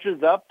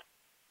dresses up,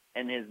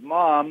 and his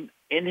mom,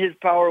 in his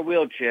power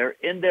wheelchair,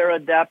 in their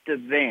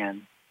adaptive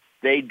van,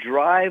 they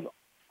drive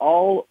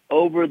all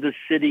over the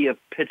city of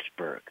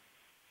Pittsburgh.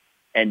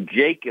 And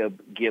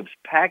Jacob gives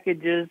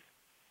packages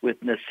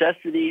with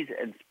necessities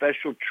and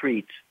special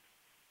treats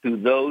to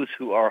those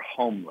who are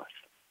homeless.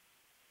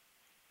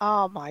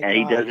 Oh, my God. And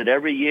he does it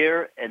every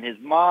year. And his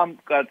mom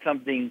got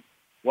something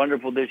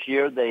wonderful this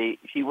year.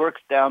 She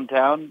works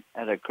downtown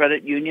at a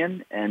credit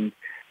union, and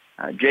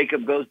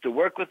Jacob goes to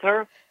work with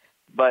her,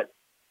 but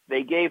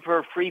they gave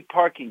her free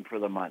parking for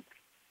the month.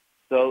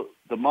 So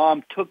the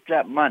mom took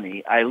that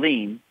money,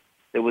 Eileen,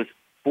 that was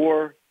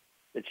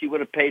that she would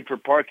have paid for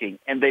parking,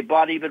 and they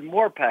bought even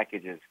more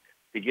packages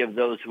to give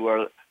those who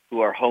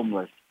are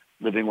homeless,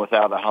 living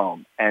without a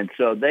home. And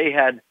so they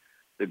had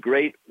the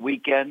great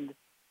weekend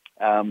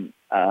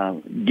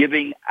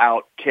giving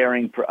out,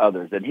 caring for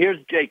others. And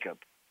here's Jacob,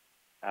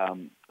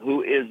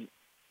 who is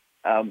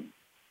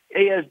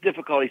he has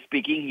difficulty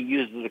speaking. He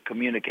uses a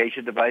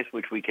communication device,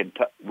 which we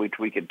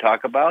can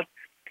talk about,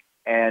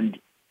 and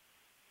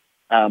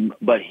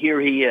but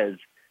here he is.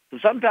 So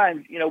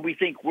sometimes, we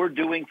think we're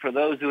doing for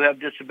those who have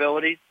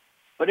disabilities,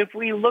 but if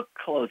we look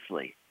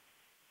closely,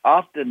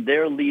 often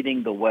they're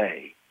leading the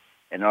way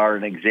and are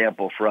an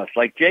example for us.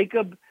 Like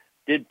Jacob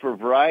did for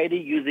Variety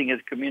using his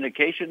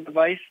communication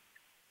device.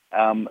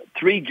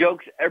 3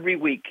 jokes every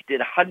week, did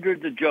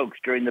hundreds of jokes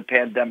during the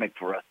pandemic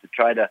for us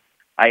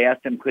I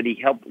asked him, could he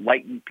help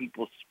lighten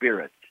people's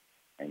spirits?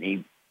 And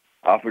he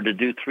offered to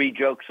do 3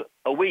 jokes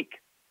a week.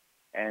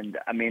 And,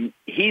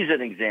 he's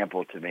an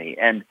example to me.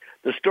 And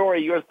the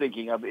story you're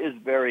thinking of is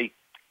very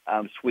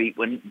sweet.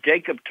 When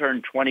Jacob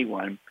turned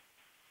 21,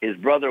 his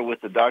brother, with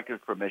the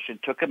doctor's permission,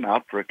 took him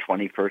out for a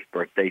 21st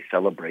birthday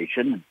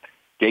celebration.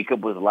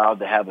 Jacob was allowed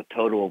to have a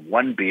total of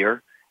 1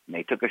 beer, and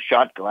they took a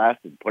shot glass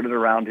and put it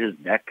around his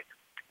neck,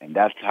 and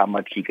that's how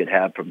much he could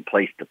have from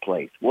place to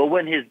place. Well,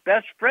 when his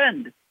best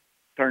friend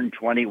turned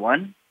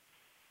 21,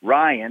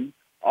 Ryan,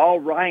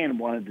 all Ryan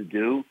wanted to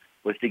do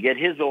was to get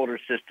his older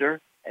sister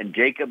and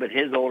Jacob and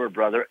his older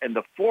brother and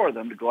the 4 of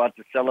them to go out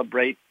to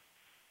celebrate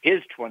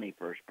his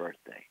 21st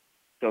birthday.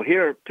 So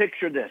here,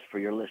 picture this for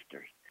your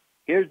listeners.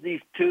 Here's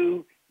these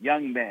 2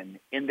 young men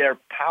in their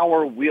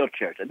power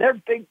wheelchairs, and they're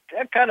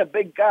kind of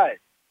big guys.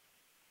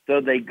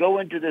 So they go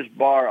into this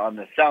bar on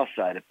the south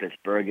side of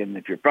Pittsburgh, and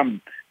if you're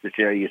from this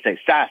area, you say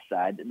south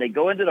side, and they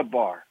go into the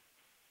bar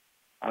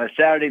on a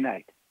Saturday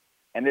night.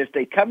 And as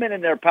they come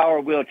in their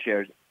power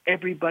wheelchairs,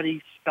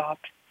 everybody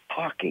stops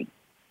talking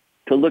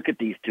to look at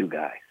these 2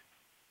 guys.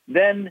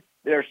 Then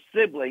their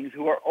siblings,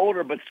 who are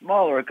older but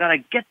smaller, are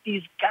going to get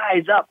these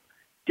guys up,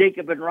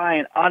 Jacob and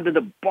Ryan, onto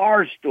the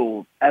bar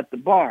stool at the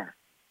bar.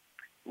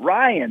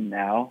 Ryan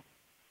now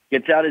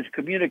gets out his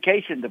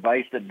communication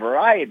device that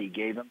Variety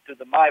gave him through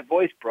the My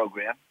Voice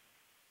program,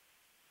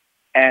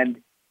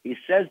 and he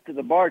says to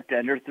the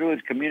bartender through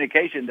his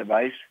communication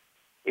device,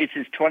 it's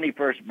his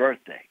 21st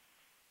birthday.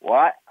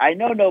 Well, I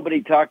know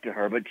nobody talked to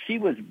her, but she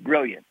was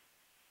brilliant.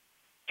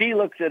 She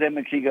looks at him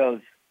and she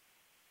goes,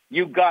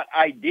 "You've got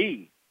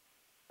ID."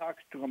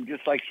 Talks to him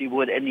just like she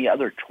would any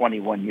other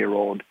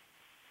 21-year-old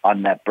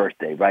on that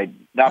birthday, right?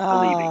 Not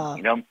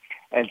believing,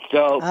 And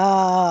so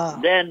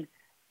then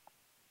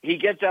he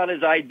gets out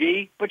his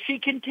ID, but she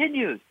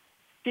continues.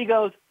 She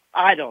goes,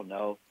 "I don't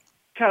know.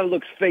 Kind of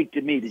looks fake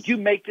to me. Did you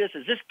make this?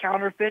 Is this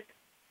counterfeit?"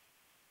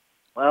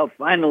 Well,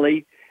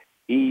 finally,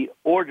 he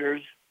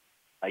orders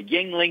a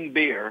Yingling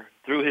beer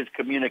through his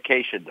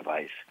communication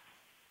device.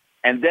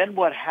 And then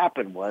what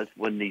happened was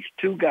when these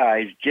 2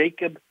 guys,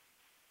 Jacob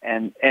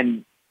and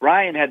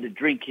Ryan, had to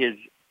drink his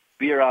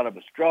beer out of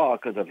a straw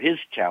because of his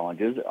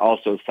challenges,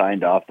 also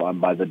signed off on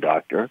by the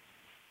doctor.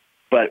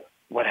 But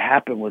what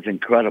happened was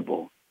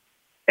incredible.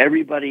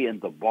 Everybody in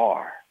the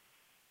bar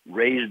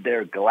raised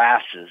their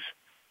glasses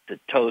to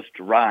toast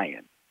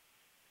Ryan.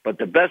 But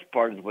the best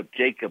part is what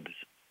Jacob's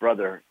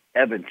brother,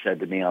 Evan, said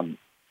to me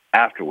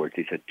afterwards.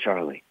 He said,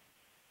 "Charlie,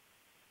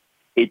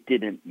 it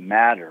didn't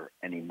matter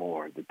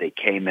anymore that they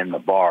came in the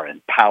bar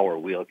in power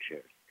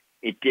wheelchairs.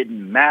 It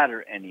didn't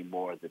matter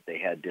anymore that they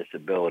had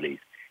disabilities.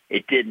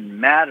 It didn't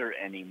matter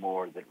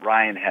anymore that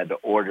Ryan had to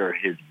order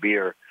his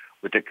beer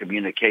with a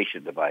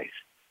communication device.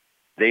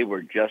 They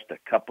were just a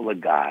couple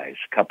of guys,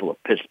 a couple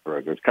of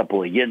Pittsburghers, a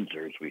couple of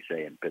Yinzers, we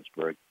say in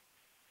Pittsburgh,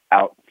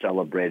 out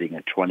celebrating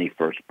a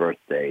 21st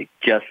birthday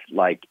just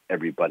like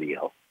everybody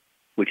else,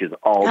 which is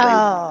all they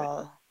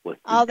wanted. Was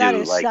to that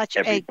do is like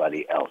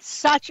everybody else.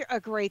 Such a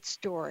great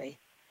story.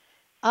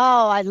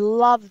 Oh, I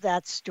love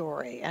that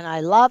story. And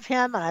I love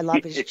him, and I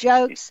love his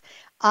jokes.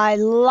 I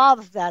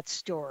love that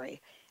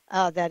story.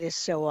 That is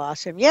so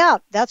awesome. Yeah,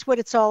 that's what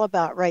it's all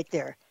about right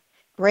there.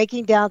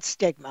 Breaking down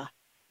stigma.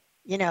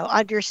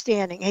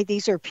 Understanding, hey,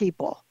 these are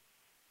people.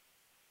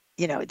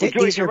 These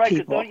are right,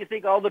 people. Don't you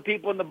think all the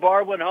people in the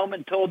bar went home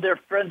and told their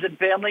friends and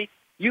family?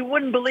 You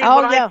wouldn't believe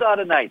what I saw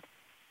tonight.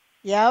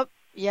 Yep,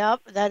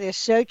 that is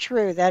so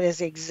true. That is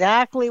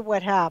exactly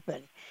what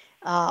happened.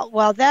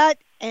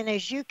 And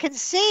as you can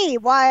see,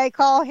 why I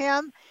call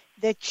him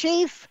the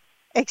Chief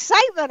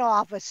Excitement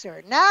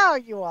Officer. Now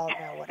you all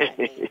know what I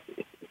mean.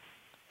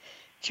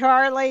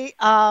 Charlie,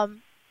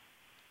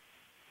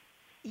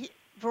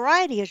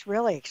 variety has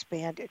really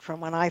expanded from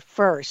when I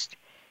first,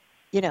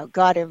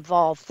 got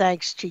involved,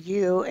 thanks to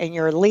you and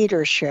your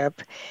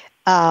leadership.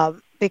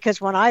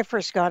 Because when I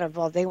first got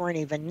involved, they weren't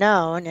even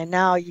known, and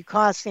now you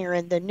constantly are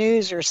in the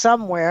news or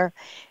somewhere.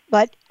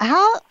 But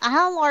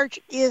how large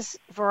is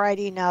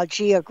variety now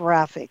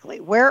geographically?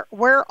 Where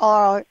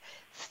are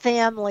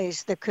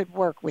families that could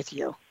work with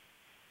you?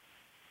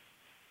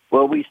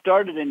 Well, we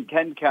started in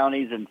 10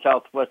 counties in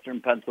southwestern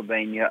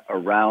Pennsylvania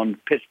around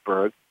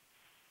Pittsburgh.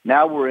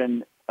 Now we're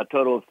in a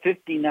total of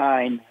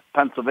 59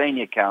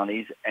 Pennsylvania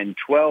counties and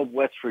 12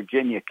 West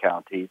Virginia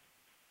counties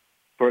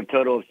for a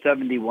total of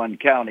 71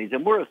 counties.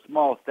 And we're a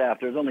small staff.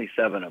 There's only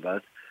 7 of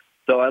us.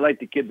 So I like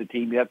to kid the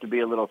team, you have to be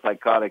a little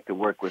psychotic to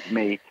work with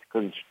me,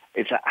 because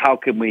it's how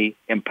can we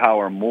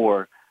empower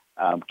more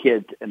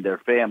kids and their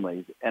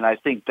families. And I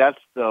think that's,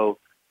 though,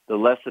 the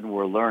lesson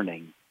we're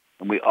learning.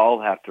 And we all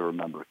have to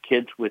remember,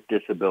 kids with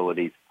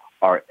disabilities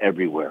are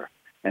everywhere.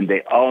 And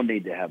they all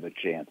need to have a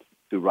chance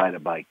to ride a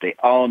bike. They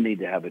all need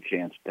to have a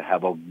chance to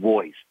have a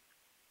voice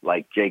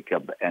like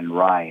Jacob and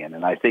Ryan.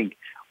 And I think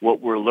what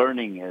we're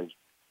learning is,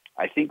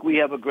 I think we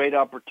have a great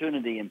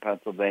opportunity in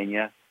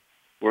Pennsylvania.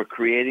 We're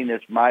creating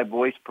this My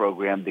Voice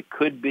program that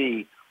could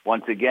be,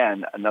 once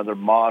again, another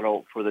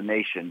model for the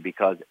nation,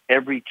 because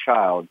every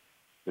child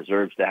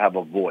deserves to have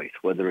a voice,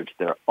 whether it's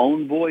their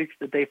own voice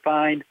that they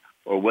find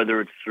or whether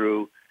it's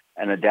through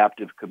an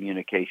adaptive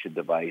communication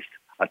device,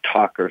 a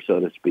talker,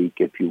 so to speak,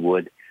 if you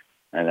would,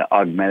 an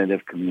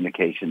augmentative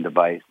communication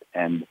device.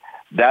 And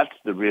that's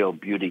the real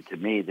beauty to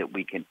me, that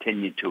we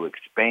continue to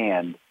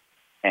expand.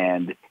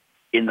 And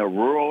in the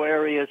rural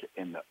areas,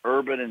 in the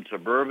urban and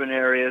suburban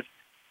areas,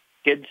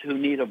 kids who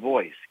need a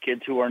voice,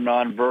 kids who are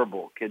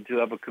nonverbal, kids who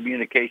have a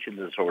communication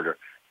disorder,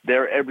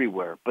 they're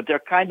everywhere, but they're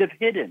kind of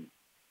hidden.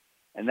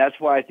 And that's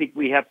why I think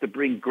we have to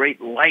bring great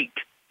light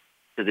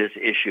to this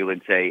issue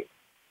and say,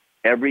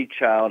 every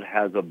child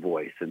has a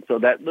voice. And so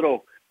that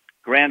little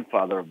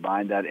grandfather of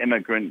mine, that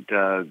immigrant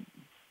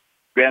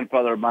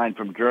grandfather of mine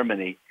from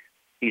Germany,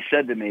 he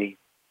said to me,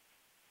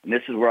 and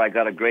this is where I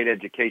got a great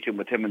education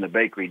with him in the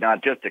bakery,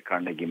 not just at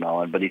Carnegie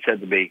Mellon, but he said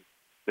to me,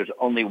 there's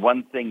only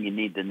one thing you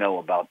need to know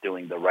about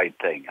doing the right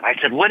thing. And I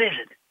said, what is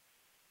it?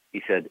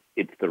 He said,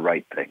 it's the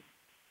right thing.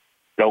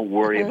 Don't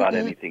worry about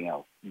anything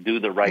else. Do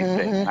the right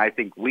thing. And I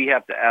think we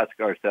have to ask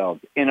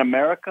ourselves, in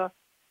America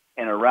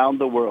and around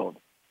the world,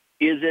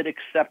 is it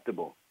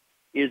acceptable?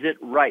 Is it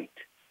right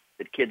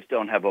that kids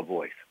don't have a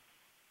voice?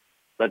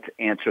 Let's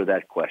answer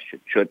that question.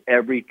 Should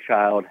every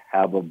child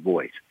have a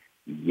voice?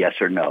 Yes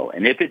or no?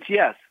 And if it's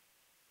yes,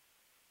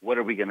 what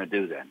are we going to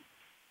do then?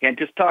 Can't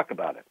just talk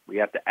about it. We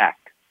have to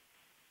act,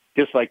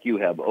 just like you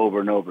have over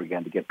and over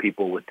again to get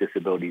people with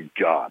disabilities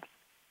jobs.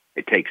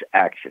 It takes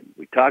action.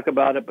 We talk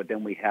about it, but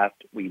then we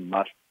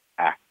must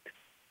act.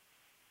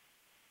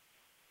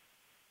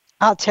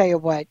 I'll tell you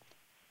what.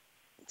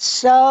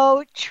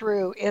 So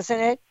true, isn't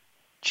it?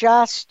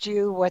 Just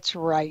do what's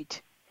right.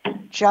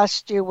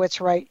 Just do what's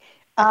right.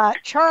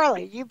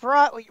 Charlie,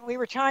 we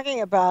were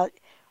talking about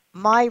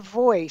My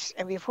Voice,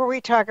 and before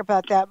we talk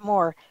about that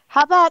more,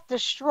 how about the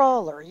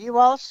stroller?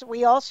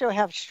 We also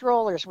have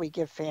strollers we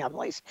give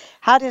families.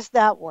 How does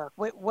that work?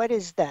 What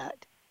is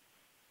that?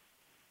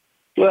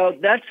 Well,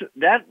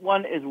 that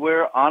one is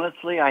where,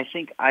 honestly, I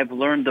think I've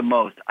learned the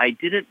most. I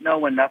didn't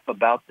know enough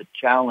about the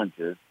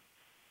challenges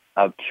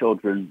of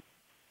children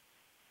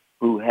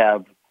who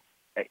have.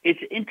 It's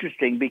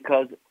interesting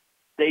because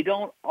they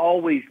don't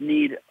always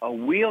need a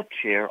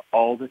wheelchair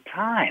all the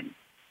time,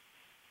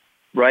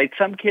 right?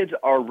 Some kids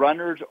are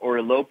runners or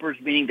elopers,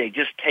 meaning they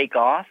just take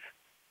off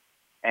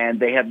and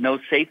they have no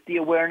safety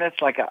awareness.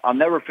 Like, I'll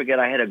never forget,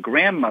 I had a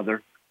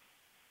grandmother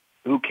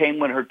who came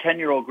when her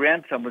 10-year-old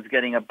grandson was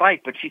getting a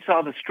bike, but she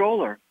saw the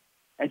stroller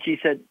and she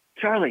said,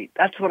 Charlie,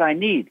 that's what I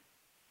need,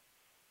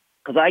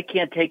 because I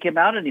can't take him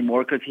out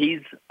anymore because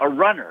he's a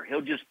runner.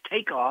 He'll just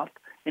take off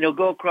and he'll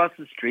go across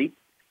the street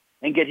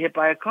and get hit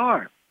by a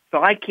car.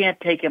 So I can't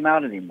take him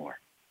out anymore.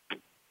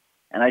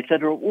 And I said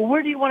to her, well,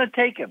 where do you want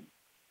to take him?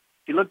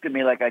 She looked at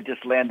me like I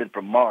just landed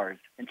from Mars.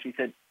 And she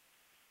said,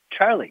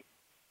 Charlie,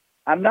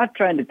 I'm not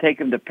trying to take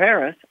him to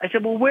Paris. I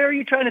said, well, where are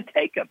you trying to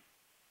take him?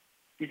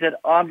 She said,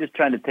 oh, I'm just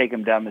trying to take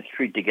him down the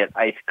street to get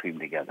ice cream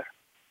together.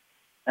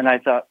 And I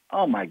thought,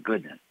 oh, my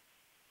goodness.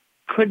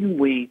 Couldn't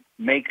we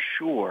make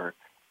sure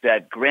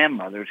that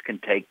grandmothers can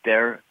take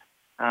their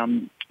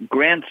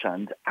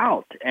grandsons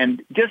out?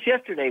 And just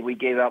yesterday, we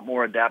gave out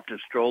more adaptive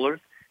strollers.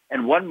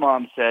 And one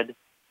mom said,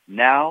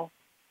 now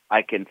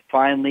I can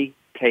finally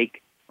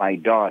take my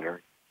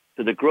daughter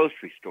to the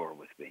grocery store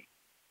with me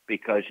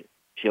because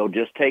she'll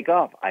just take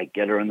off. I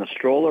get her in the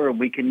stroller and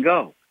we can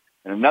go.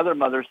 And another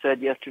mother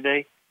said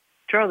yesterday,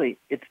 Charlie,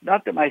 it's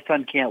not that my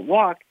son can't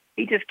walk.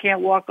 He just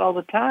can't walk all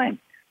the time.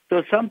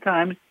 So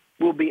sometimes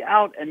we'll be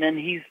out and then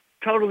he's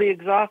totally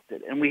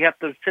exhausted and we have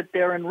to sit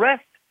there and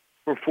rest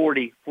for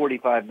 40,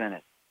 45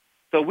 minutes.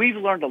 So we've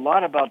learned a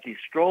lot about these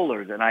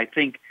strollers, and I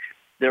think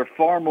they're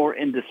far more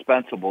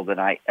indispensable than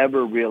I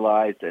ever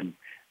realized, and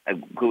I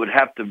would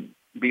have to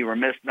be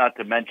remiss not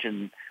to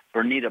mention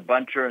Bernita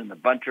Buncher and the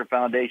Buncher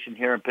Foundation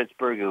here in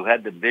Pittsburgh, who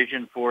had the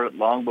vision for it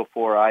long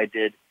before I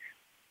did.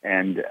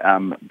 And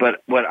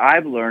but what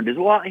I've learned is,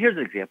 well, here's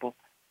an example.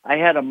 I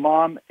had a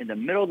mom in the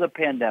middle of the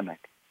pandemic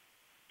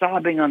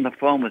sobbing on the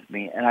phone with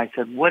me, and I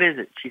said, what is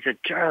it? She said,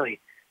 Charlie,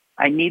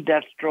 I need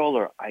that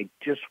stroller. I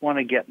just want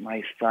to get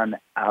my son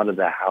out of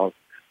the house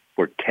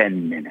for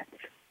 10 minutes.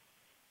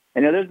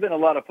 And there's been a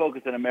lot of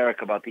focus in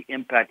America about the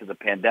impact of the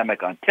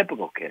pandemic on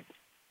typical kids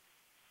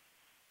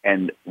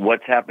and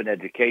what's happened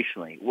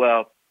educationally.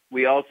 Well,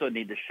 we also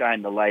need to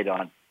shine the light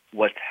on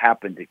what's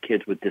happened to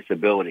kids with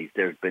disabilities.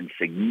 There's been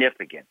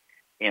significant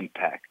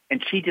impact.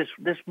 And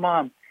this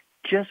mom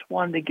just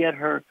wanted to get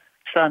her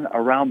son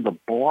around the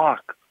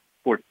block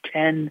for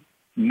 10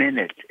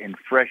 minutes in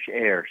fresh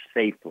air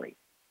safely.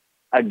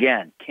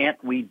 Again,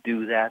 can't we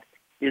do that?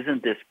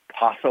 Isn't this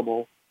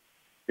possible?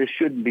 This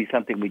shouldn't be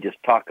something we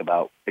just talk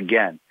about.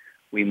 Again,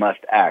 we must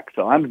act.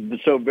 So I'm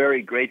so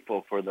very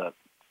grateful for the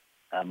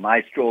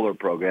My Stroller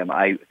program.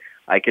 I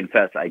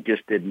confess I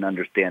just didn't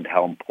understand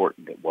how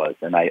important it was,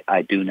 and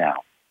I do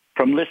now.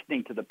 From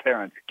listening to the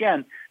parents.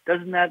 Again,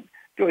 doesn't that,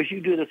 Joyce,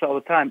 you do this all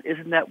the time,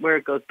 isn't that where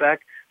it goes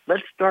back?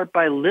 Let's start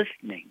by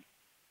listening,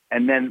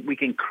 and then we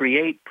can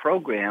create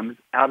programs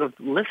out of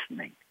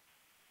listening.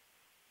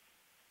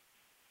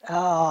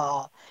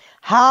 Oh,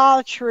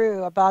 how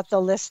true about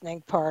the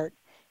listening part.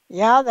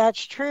 Yeah,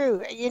 that's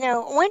true.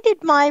 When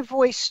did My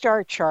Voice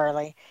start,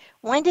 Charlie?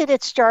 When did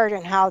it start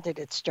and how did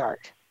it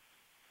start?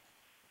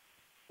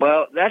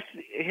 Well,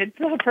 it's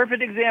a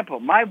perfect example.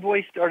 My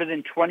Voice started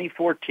in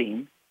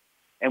 2014,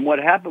 and what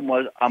happened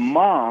was a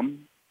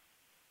mom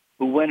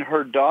who, when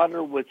her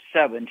daughter was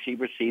 7, she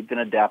received an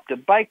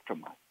adaptive bike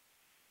from us.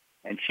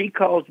 And she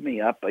calls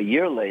me up a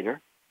year later.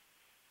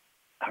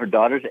 Her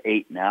daughter's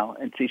 8 now,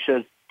 and she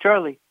says,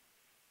 Charlie,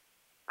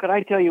 could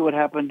I tell you what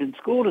happened in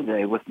school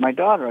today with my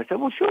daughter? I said,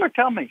 well, sure,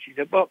 tell me. She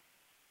said, well,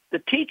 the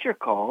teacher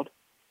called,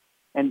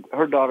 and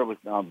her daughter was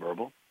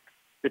nonverbal.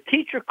 The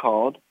teacher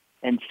called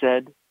and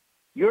said,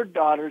 your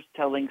daughter's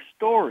telling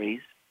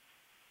stories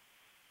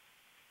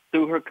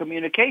through her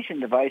communication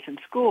device in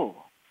school.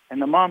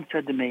 And the mom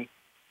said to me,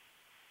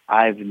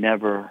 I've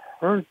never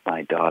heard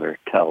my daughter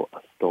tell a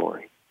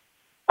story.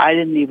 I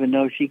didn't even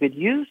know she could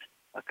use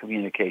a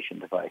communication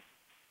device.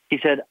 He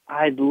said,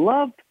 I'd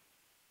love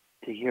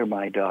to hear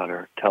my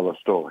daughter tell a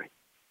story.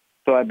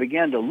 So I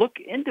began to look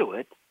into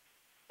it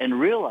and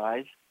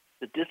realize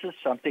that this is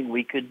something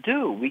we could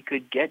do. We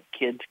could get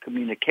kids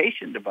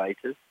communication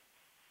devices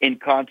in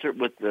concert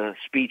with the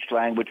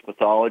speech-language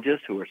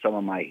pathologists, who are some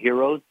of my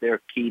heroes.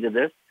 They're key to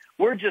this.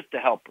 We're just the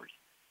helpers.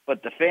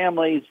 But the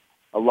families,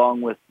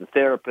 along with the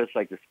therapists,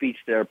 like the speech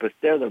therapists,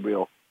 they're the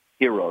real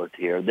heroes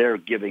here. They're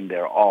giving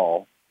their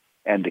all.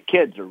 And the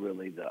kids are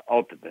really the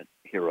ultimate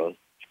heroes,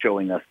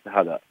 showing us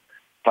how to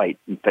fight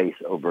and face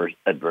over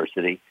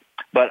adversity.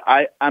 But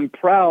I'm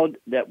proud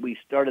that we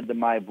started the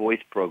My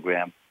Voice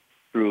program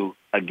through,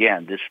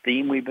 again, this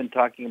theme we've been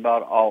talking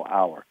about all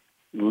hour,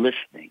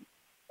 listening.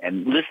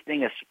 And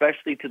listening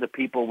especially to the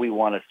people we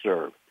want to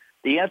serve.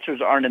 The answers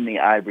aren't in the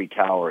ivory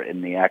tower,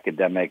 in the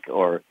academic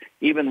or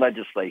even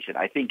legislation.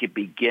 I think it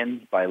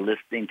begins by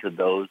listening to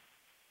those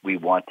we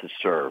want to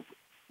serve.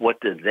 What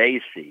do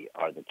they see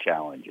are the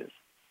challenges?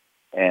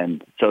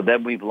 And so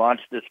then we've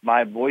launched this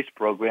My Voice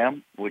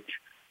program, which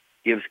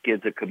gives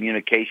kids a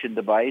communication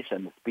device,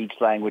 and the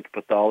speech-language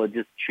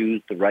pathologists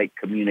choose the right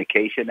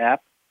communication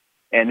app.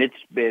 And it's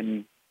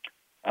been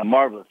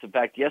marvelous. In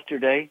fact,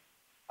 yesterday,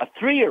 a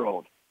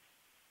 3-year-old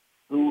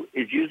who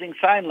is using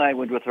sign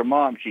language with her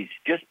mom. She's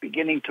just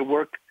beginning to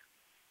work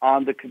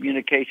on the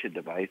communication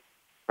device.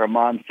 Her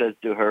mom says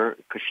to her,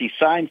 because she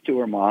signs to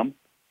her mom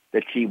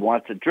that she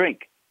wants a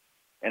drink.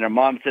 And her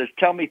mom says,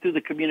 tell me through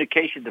the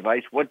communication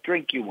device what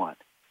drink you want.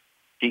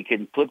 She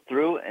can flip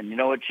through, and you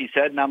know what she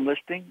said, and I'm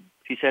listening?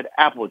 She said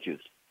apple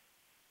juice.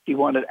 She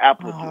wanted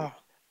apple juice.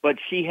 But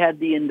she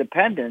had the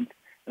independence,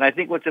 and I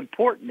think what's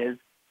important is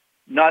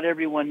not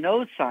everyone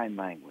knows sign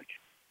language.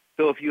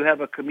 So if you have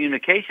a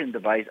communication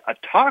device, a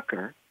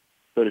talker,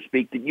 so to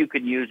speak, that you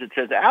can use that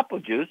says apple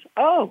juice,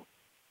 well,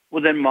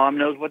 then mom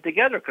knows what to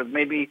get her, because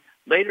maybe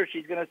later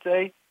she's going to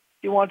say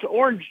she wants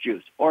orange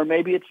juice, or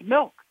maybe it's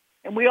milk.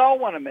 And we all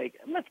want to make,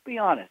 and let's be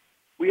honest,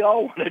 we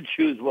all want to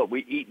choose what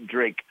we eat and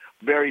drink,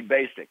 very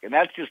basic. And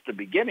that's just the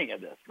beginning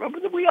of this.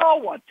 Remember that we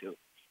all want to.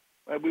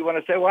 We want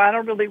to say, well, I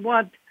don't really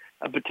want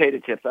potato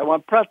chips. I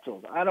want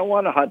pretzels. I don't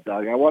want a hot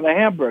dog. I want a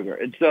hamburger.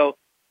 And so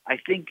I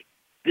think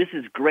this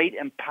is great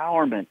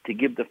empowerment to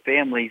give the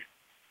families,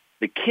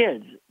 the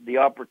kids, the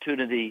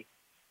opportunity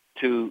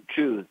to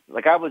choose.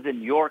 Like I was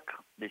in York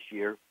this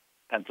year,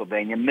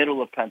 Pennsylvania,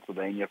 middle of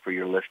Pennsylvania for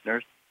your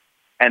listeners,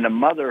 and a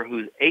mother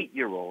whose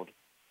 8-year-old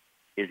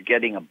is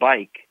getting a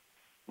bike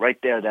right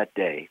there that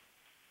day.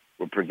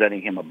 We're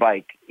presenting him a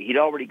bike. He'd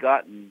already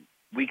gotten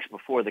weeks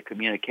before the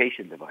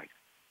communication device.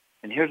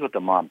 And here's what the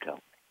mom tells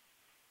me.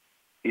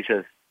 He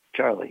says,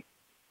 Charlie,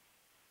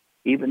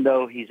 even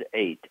though he's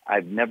 8,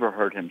 I've never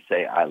heard him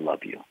say, I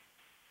love you.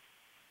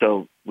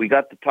 So we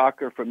got the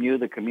talker from you,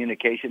 the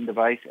communication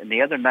device. And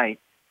the other night,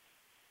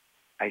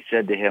 I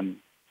said to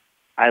him,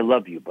 I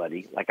love you,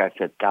 buddy, like I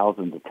said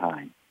thousands of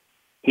times.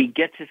 He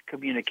gets his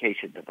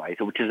communication device,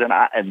 which is an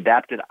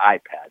adapted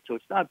iPad, so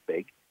it's not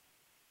big,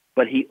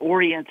 but he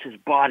orients his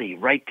body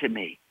right to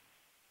me.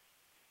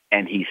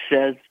 And he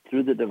says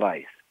through the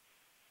device,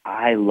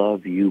 I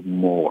love you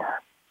more.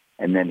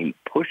 And then he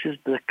pushes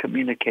the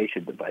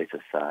communication device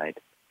aside,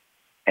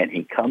 and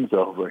he comes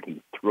over and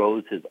he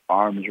throws his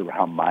arms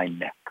around my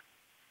neck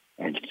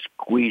and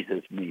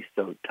squeezes me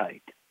so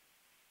tight.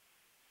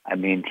 I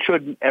mean,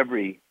 shouldn't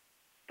every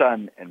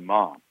son and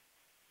mom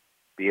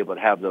be able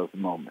to have those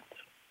moments?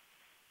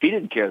 She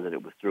didn't care that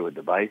it was through a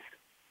device.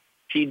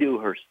 She knew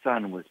her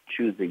son was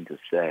choosing to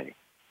say,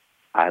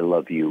 I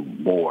love you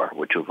more,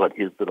 which is what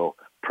his little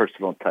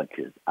personal touch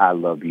is. I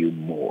love you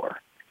more.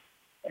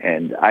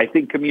 And I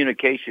think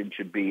communication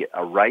should be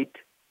a right.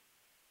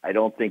 I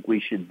don't think we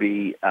should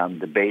be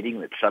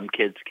debating that some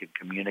kids can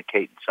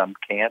communicate and some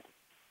can't.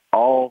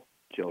 All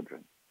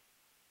children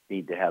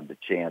need to have the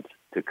chance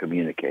to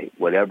communicate,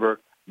 whatever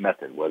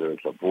method, whether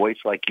it's a voice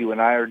like you and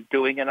I are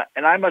doing. And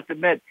I must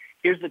admit,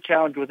 here's the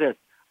challenge with this.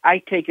 I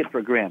take it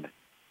for granted.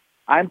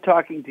 I'm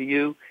talking to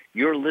you.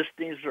 Your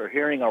listeners are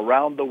hearing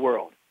around the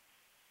world.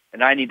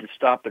 And I need to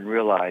stop and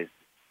realize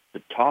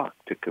to talk,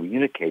 to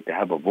communicate, to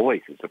have a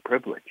voice is a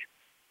privilege.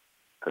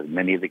 Because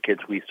many of the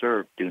kids we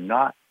serve do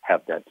not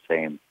have that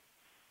same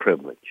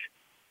privilege.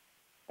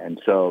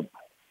 And so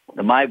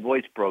the My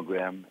Voice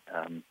program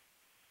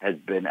has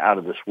been out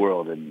of this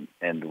world.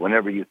 And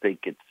whenever you think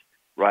it's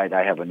right,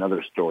 I have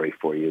another story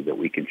for you that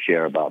we can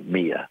share about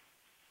Mia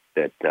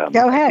that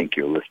Go ahead. I think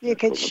your listeners You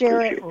can will share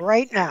appreciate. it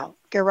right now.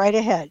 Go right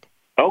ahead.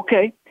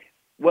 Okay.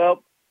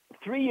 Well,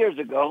 3 years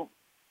ago,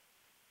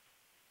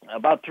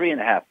 about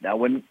 3.5 now,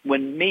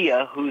 when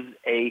Mia, who's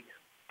a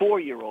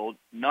 4-year-old,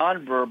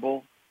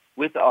 nonverbal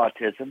with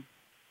autism,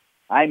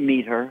 I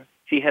meet her.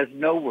 She has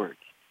no words.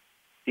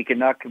 She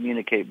cannot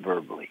communicate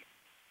verbally.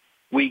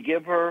 We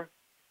give her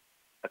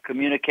a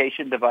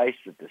communication device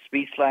that the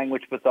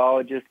speech-language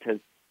pathologist has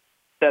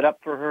set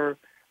up for her.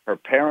 Her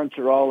parents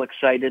are all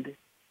excited.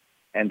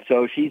 And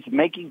so she's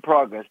making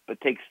progress,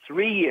 but takes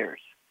 3 years.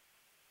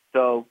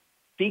 So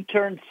she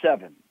turned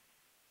 7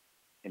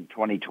 in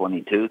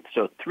 2022.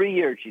 So 3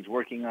 years she's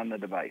working on the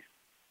device.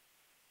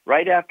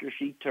 Right after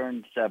she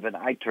turned 7,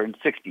 I turned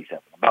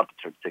 67, about to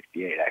turn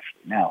 68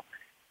 actually now.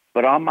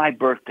 But on my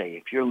birthday,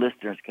 if your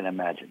listeners can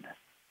imagine this,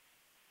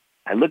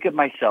 I look at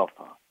my cell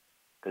phone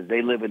because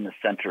they live in the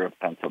center of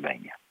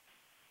Pennsylvania.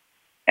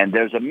 And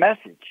there's a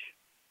message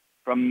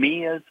from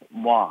Mia's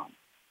mom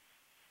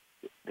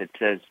that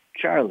says,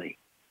 Charlie,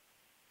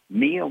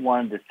 Mia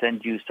wanted to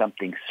send you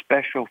something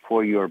special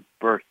for your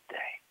birthday.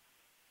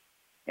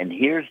 And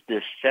here's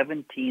this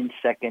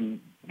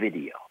 17-second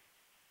video,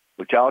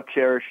 which I'll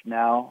cherish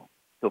now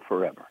till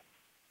forever.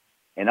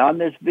 And on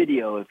this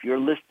video, if your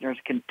listeners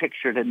can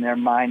picture it in their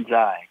mind's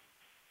eye,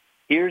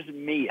 here's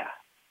Mia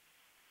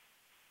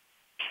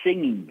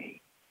singing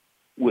me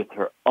with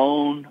her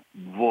own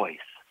voice,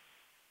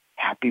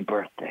 happy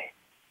birthday.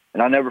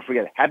 And I'll never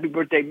forget it. Happy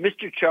birthday,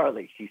 Mr.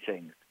 Charlie, she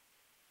sings.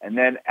 And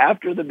then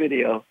after the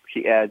video,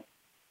 she adds,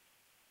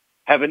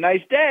 have a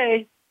nice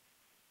day.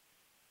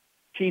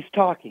 She's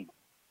talking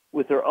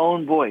with her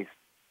own voice.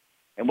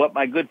 And what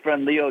my good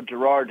friend Leo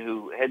Gerard,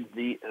 who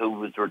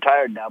was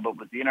retired now, but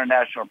was the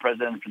international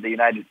president for the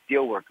United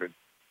Steelworkers,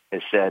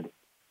 has said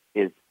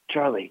is,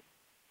 Charlie,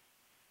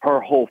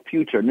 her whole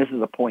future, and this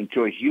is a point,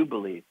 Joyce, you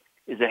believe,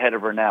 is ahead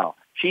of her now.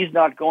 She's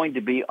not going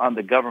to be on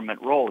the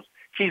government rolls.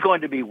 She's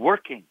going to be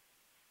working.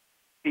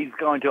 She's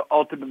going to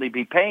ultimately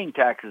be paying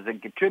taxes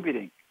and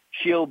contributing.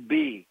 She'll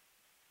be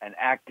an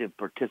active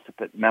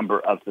participant member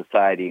of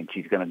society, and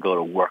she's going to go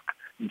to work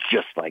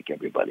just like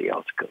everybody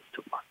else goes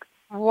to work.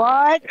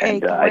 What a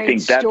And great I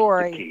think that's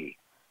story. the key.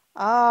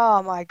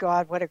 Oh, my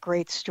God, what a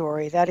great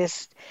story. That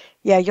is,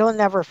 yeah, you'll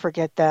never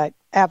forget that,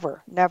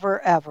 ever, never,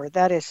 ever.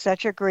 That is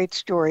such a great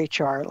story,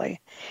 Charlie.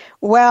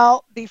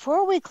 Well,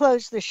 before we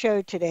close the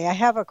show today, I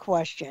have a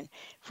question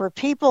for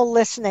people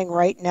listening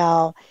right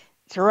now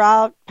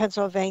throughout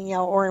Pennsylvania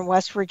or in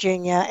West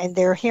Virginia, and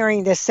they're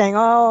hearing this saying,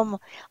 oh,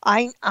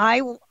 I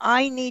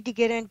need to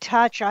get in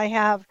touch. I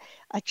have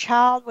a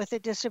child with a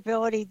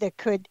disability that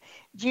could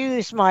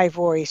use my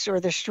voice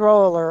or the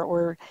stroller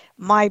or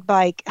my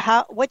bike.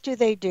 What do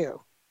they do?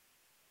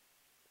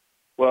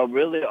 Well,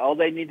 really, all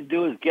they need to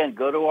do is, again,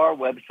 go to our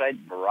website,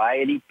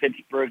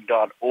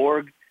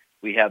 varietypittsburgh.org.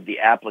 We have the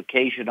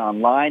application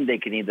online. They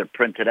can either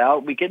print it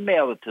out. We can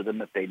mail it to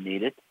them if they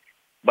need it.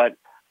 But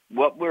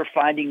what we're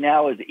finding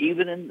now is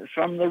even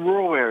from the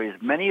rural areas,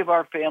 many of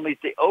our families,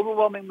 the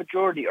overwhelming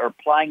majority, are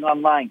applying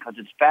online because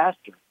it's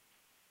faster.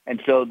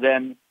 And so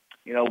then,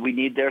 we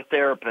need their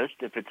therapist.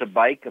 If it's a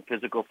bike, a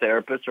physical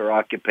therapist, or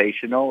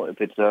occupational.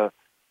 If it's a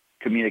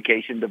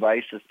communication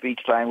device, a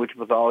speech-language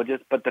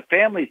pathologist. But the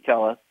families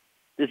tell us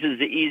this is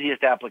the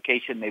easiest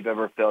application they've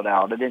ever filled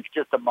out, and it's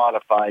just a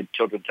modified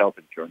Children's Health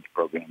Insurance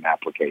Program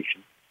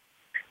application,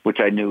 which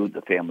I knew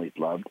the families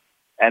loved.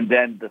 And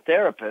then the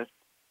therapist,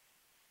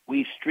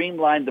 we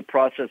streamlined the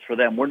process for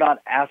them. We're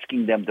not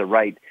asking them to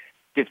write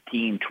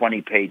 15,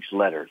 20-page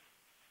letters.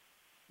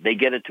 They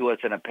get it to us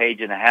in a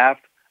page and a half.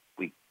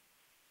 We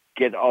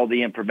get all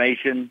the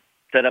information,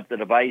 set up the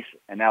device,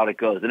 and out it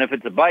goes. And if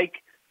it's a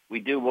bike, we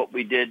do what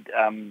we did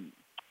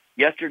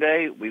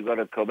yesterday. We go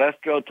to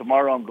Covestro.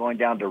 Tomorrow I'm going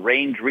down to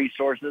Range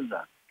Resources,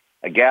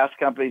 a gas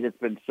company that's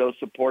been so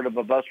supportive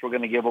of us. We're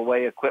going to give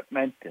away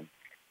equipment and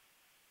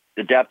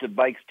adaptive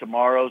bikes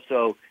tomorrow.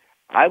 So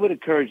I would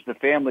encourage the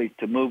families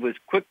to move as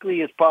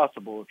quickly as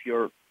possible. If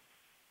you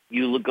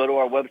go to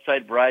our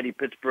website,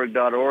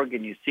 varietypittsburgh.org,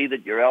 and you see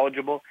that you're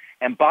eligible.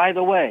 And by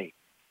the way,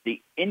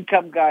 the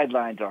income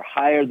guidelines are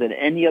higher than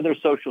any other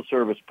social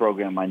service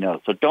program I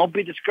know. So don't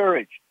be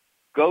discouraged.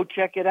 Go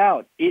check it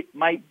out. It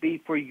might be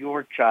for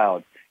your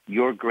child,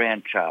 your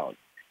grandchild.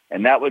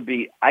 And that would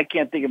be, I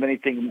can't think of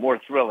anything more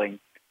thrilling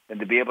than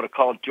to be able to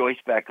call Joyce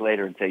back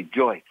later and say,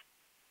 Joyce,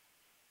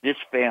 this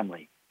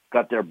family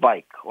got their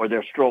bike or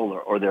their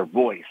stroller or their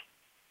voice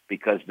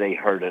because they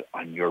heard it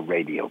on your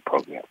radio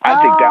program.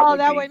 I think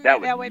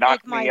that would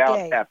knock me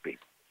out happy.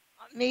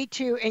 Me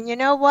too. And you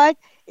know what?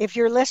 If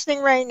you're listening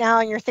right now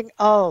and you're thinking,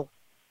 oh,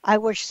 I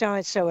wish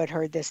so-and-so had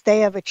heard this. They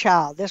have a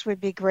child. This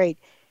would be great.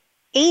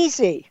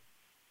 Easy.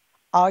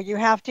 All you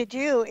have to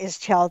do is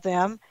tell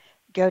them,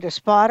 go to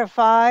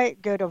Spotify,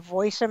 go to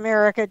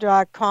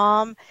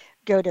voiceamerica.com,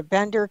 go to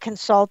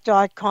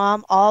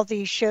benderconsult.com. All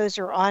these shows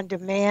are on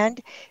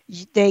demand.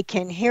 They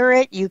can hear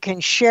it. You can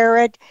share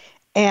it.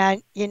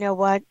 And you know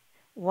what?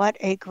 What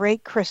a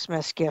great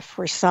Christmas gift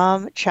for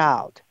some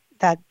child,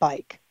 that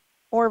bike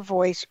or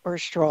voice or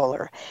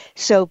stroller.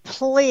 So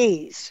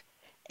please,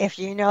 if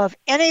you know of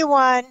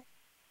anyone,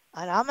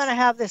 and I'm going to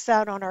have this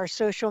out on our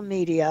social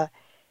media,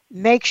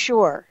 make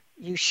sure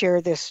you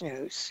share this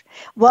news.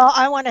 Well,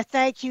 I want to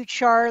thank you,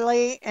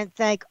 Charlie, and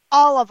thank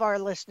all of our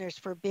listeners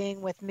for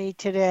being with me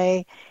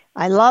today.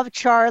 I love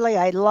Charlie.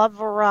 I love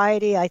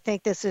Variety. I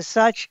think this is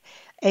such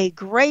a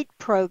great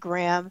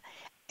program.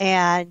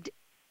 And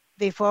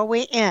before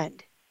we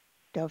end,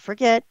 don't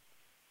forget,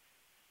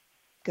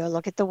 go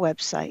look at the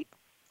website.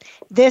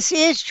 This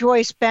is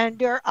Joyce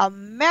Bender,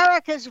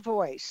 America's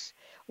Voice,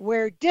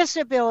 where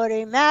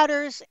disability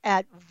matters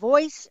at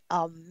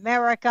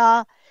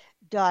voiceamerica.com.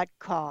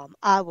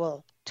 I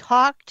will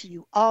talk to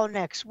you all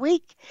next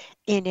week.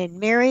 And in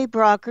Mary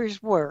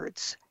Brocker's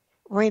words,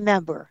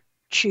 remember,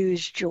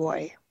 choose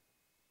joy.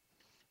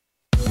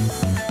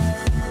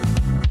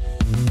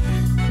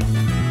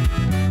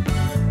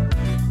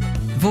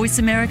 Voice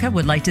America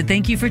would like to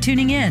thank you for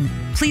tuning in.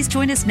 Please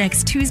join us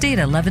next Tuesday at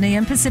 11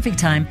 a.m. Pacific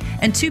Time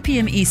and 2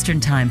 p.m.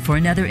 Eastern Time for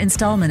another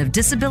installment of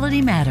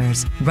Disability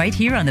Matters, right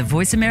here on the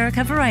Voice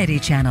America Variety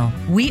Channel.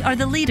 We are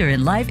the leader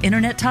in live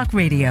Internet talk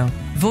radio.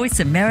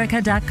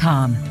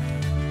 VoiceAmerica.com.